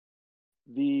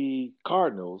the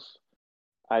Cardinals,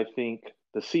 I think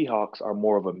the Seahawks are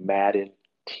more of a Madden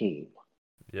team.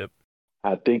 Yep.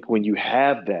 I think when you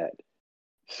have that,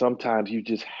 sometimes you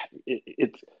just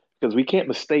it's because we can't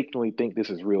mistakenly think this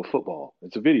is real football.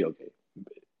 It's a video game.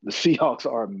 The Seahawks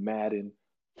are a Madden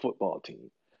football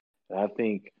team, and I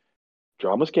think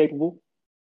Drama's capable.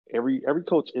 Every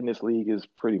coach in this league is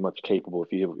pretty much capable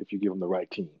if you give them the right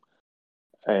team,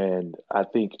 and I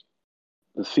think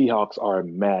the Seahawks are a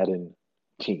Madden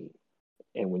team,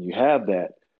 and when you have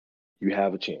that, you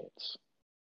have a chance.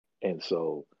 And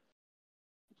so,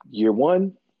 year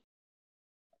 1,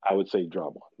 I would say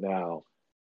Drama. Now,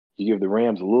 you give the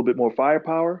Rams a little bit more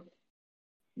firepower.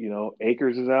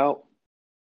 Akers is out.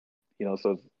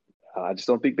 So I just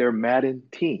don't think they're a Madden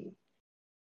team.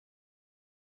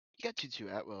 You got Tutu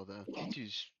Atwell though.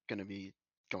 Tutu's gonna be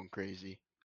going crazy.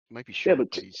 He might be short, but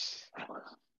but he's.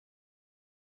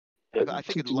 Yeah, I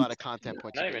think a lot of content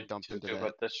points are Not getting even dumped into Tutu,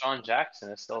 that. but Deshaun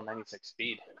Jackson is still 96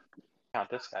 speed. Count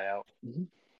this guy out.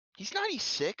 He's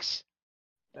 96.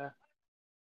 Yeah.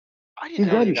 I He's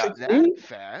didn't know he 96 was that seed?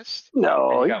 fast.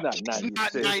 No, You he's got- not He's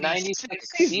 96. not 96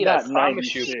 96. He's seed. I not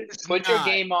promise you. 96. He's Put your not.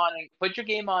 game on and put your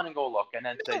game on and go look, and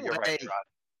then say No you're right, way.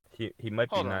 Rod. He might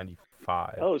be Hold on.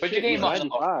 95. Oh, Put shit, your he's game on.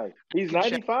 95. He's I can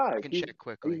check- 95. I can check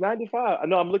quickly. He's 95. I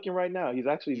know, I'm looking right now. He's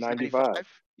actually He's 95.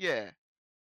 Yeah.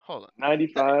 Hold on.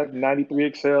 95, 93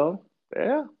 Excel.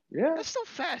 Yeah, yeah. That's still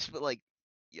fast, but like,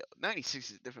 yo,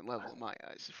 96 is a different level in my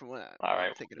eyes. From what All I'm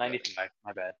right, thinking about. 95.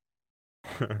 My bad.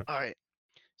 All right.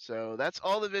 So that's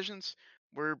all the divisions.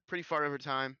 We're pretty far over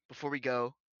time. Before we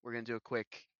go, we're gonna do a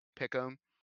quick pick 'em.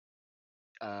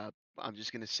 I'm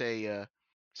just gonna say a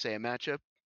matchup.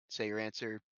 Say your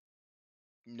answer.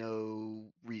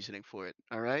 No reasoning for it.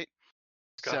 All right.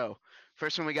 go. So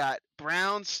first one we got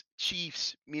Browns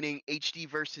Chiefs, meaning HD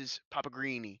versus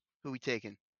Papagrini. Who we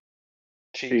taking?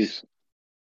 Chiefs. Chiefs.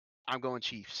 I'm going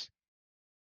Chiefs.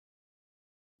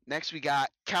 Next we got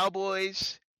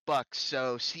Cowboys Bucks.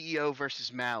 So CEO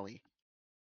versus Mally.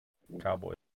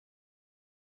 Cowboys.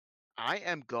 I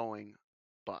am going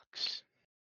Bucks.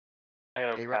 I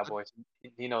got A-Rod? Cowboys.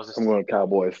 He knows this. I'm going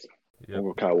Cowboys. Yep. I'm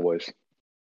going Cowboys.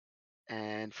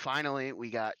 And finally, we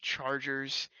got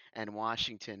Chargers and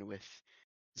Washington with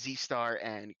Z Star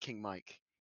and King Mike.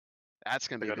 That's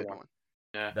gonna be a Good good one. one.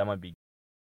 Yeah. That might be.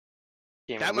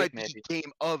 Game That of the might week, be maybe.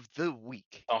 game of the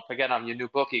week. Don't forget, I'm your new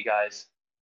bookie, guys.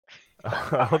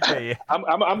 Okay. Yeah.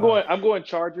 I'm going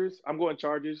Chargers. I'm going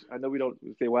Chargers. I know we don't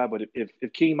say why, but if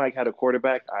King Mike had a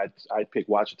quarterback, I'd pick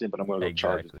Washington, but I'm going to go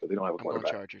Chargers Exactly. because they don't have a I'm going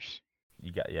quarterback. Chargers.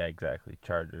 You got exactly.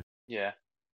 Chargers. Yeah,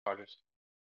 Chargers.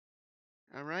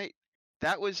 All right.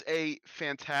 That was a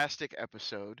fantastic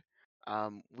episode.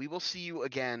 We will see you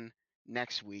again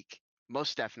next week,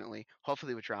 most definitely.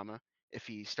 Hopefully with drama, if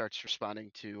he starts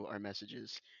responding to our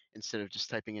messages instead of just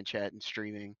typing in chat and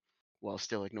streaming while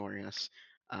still ignoring us.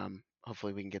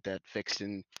 Hopefully we can get that fixed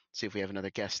and see if we have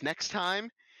another guest next time.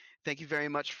 Thank you very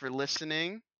much for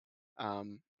listening.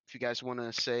 If you guys want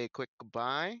to say a quick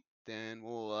goodbye, then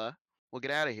we'll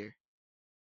get out of here.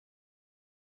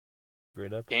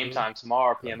 Great episode. Game time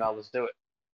tomorrow, PML. Let's do it.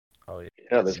 Oh yeah.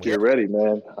 Yeah, Let's let's get get it. ready,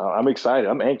 man. I'm excited.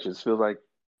 I'm anxious. Feels like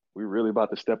we're really about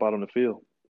to step out on the field.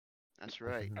 That's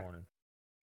right. Good morning.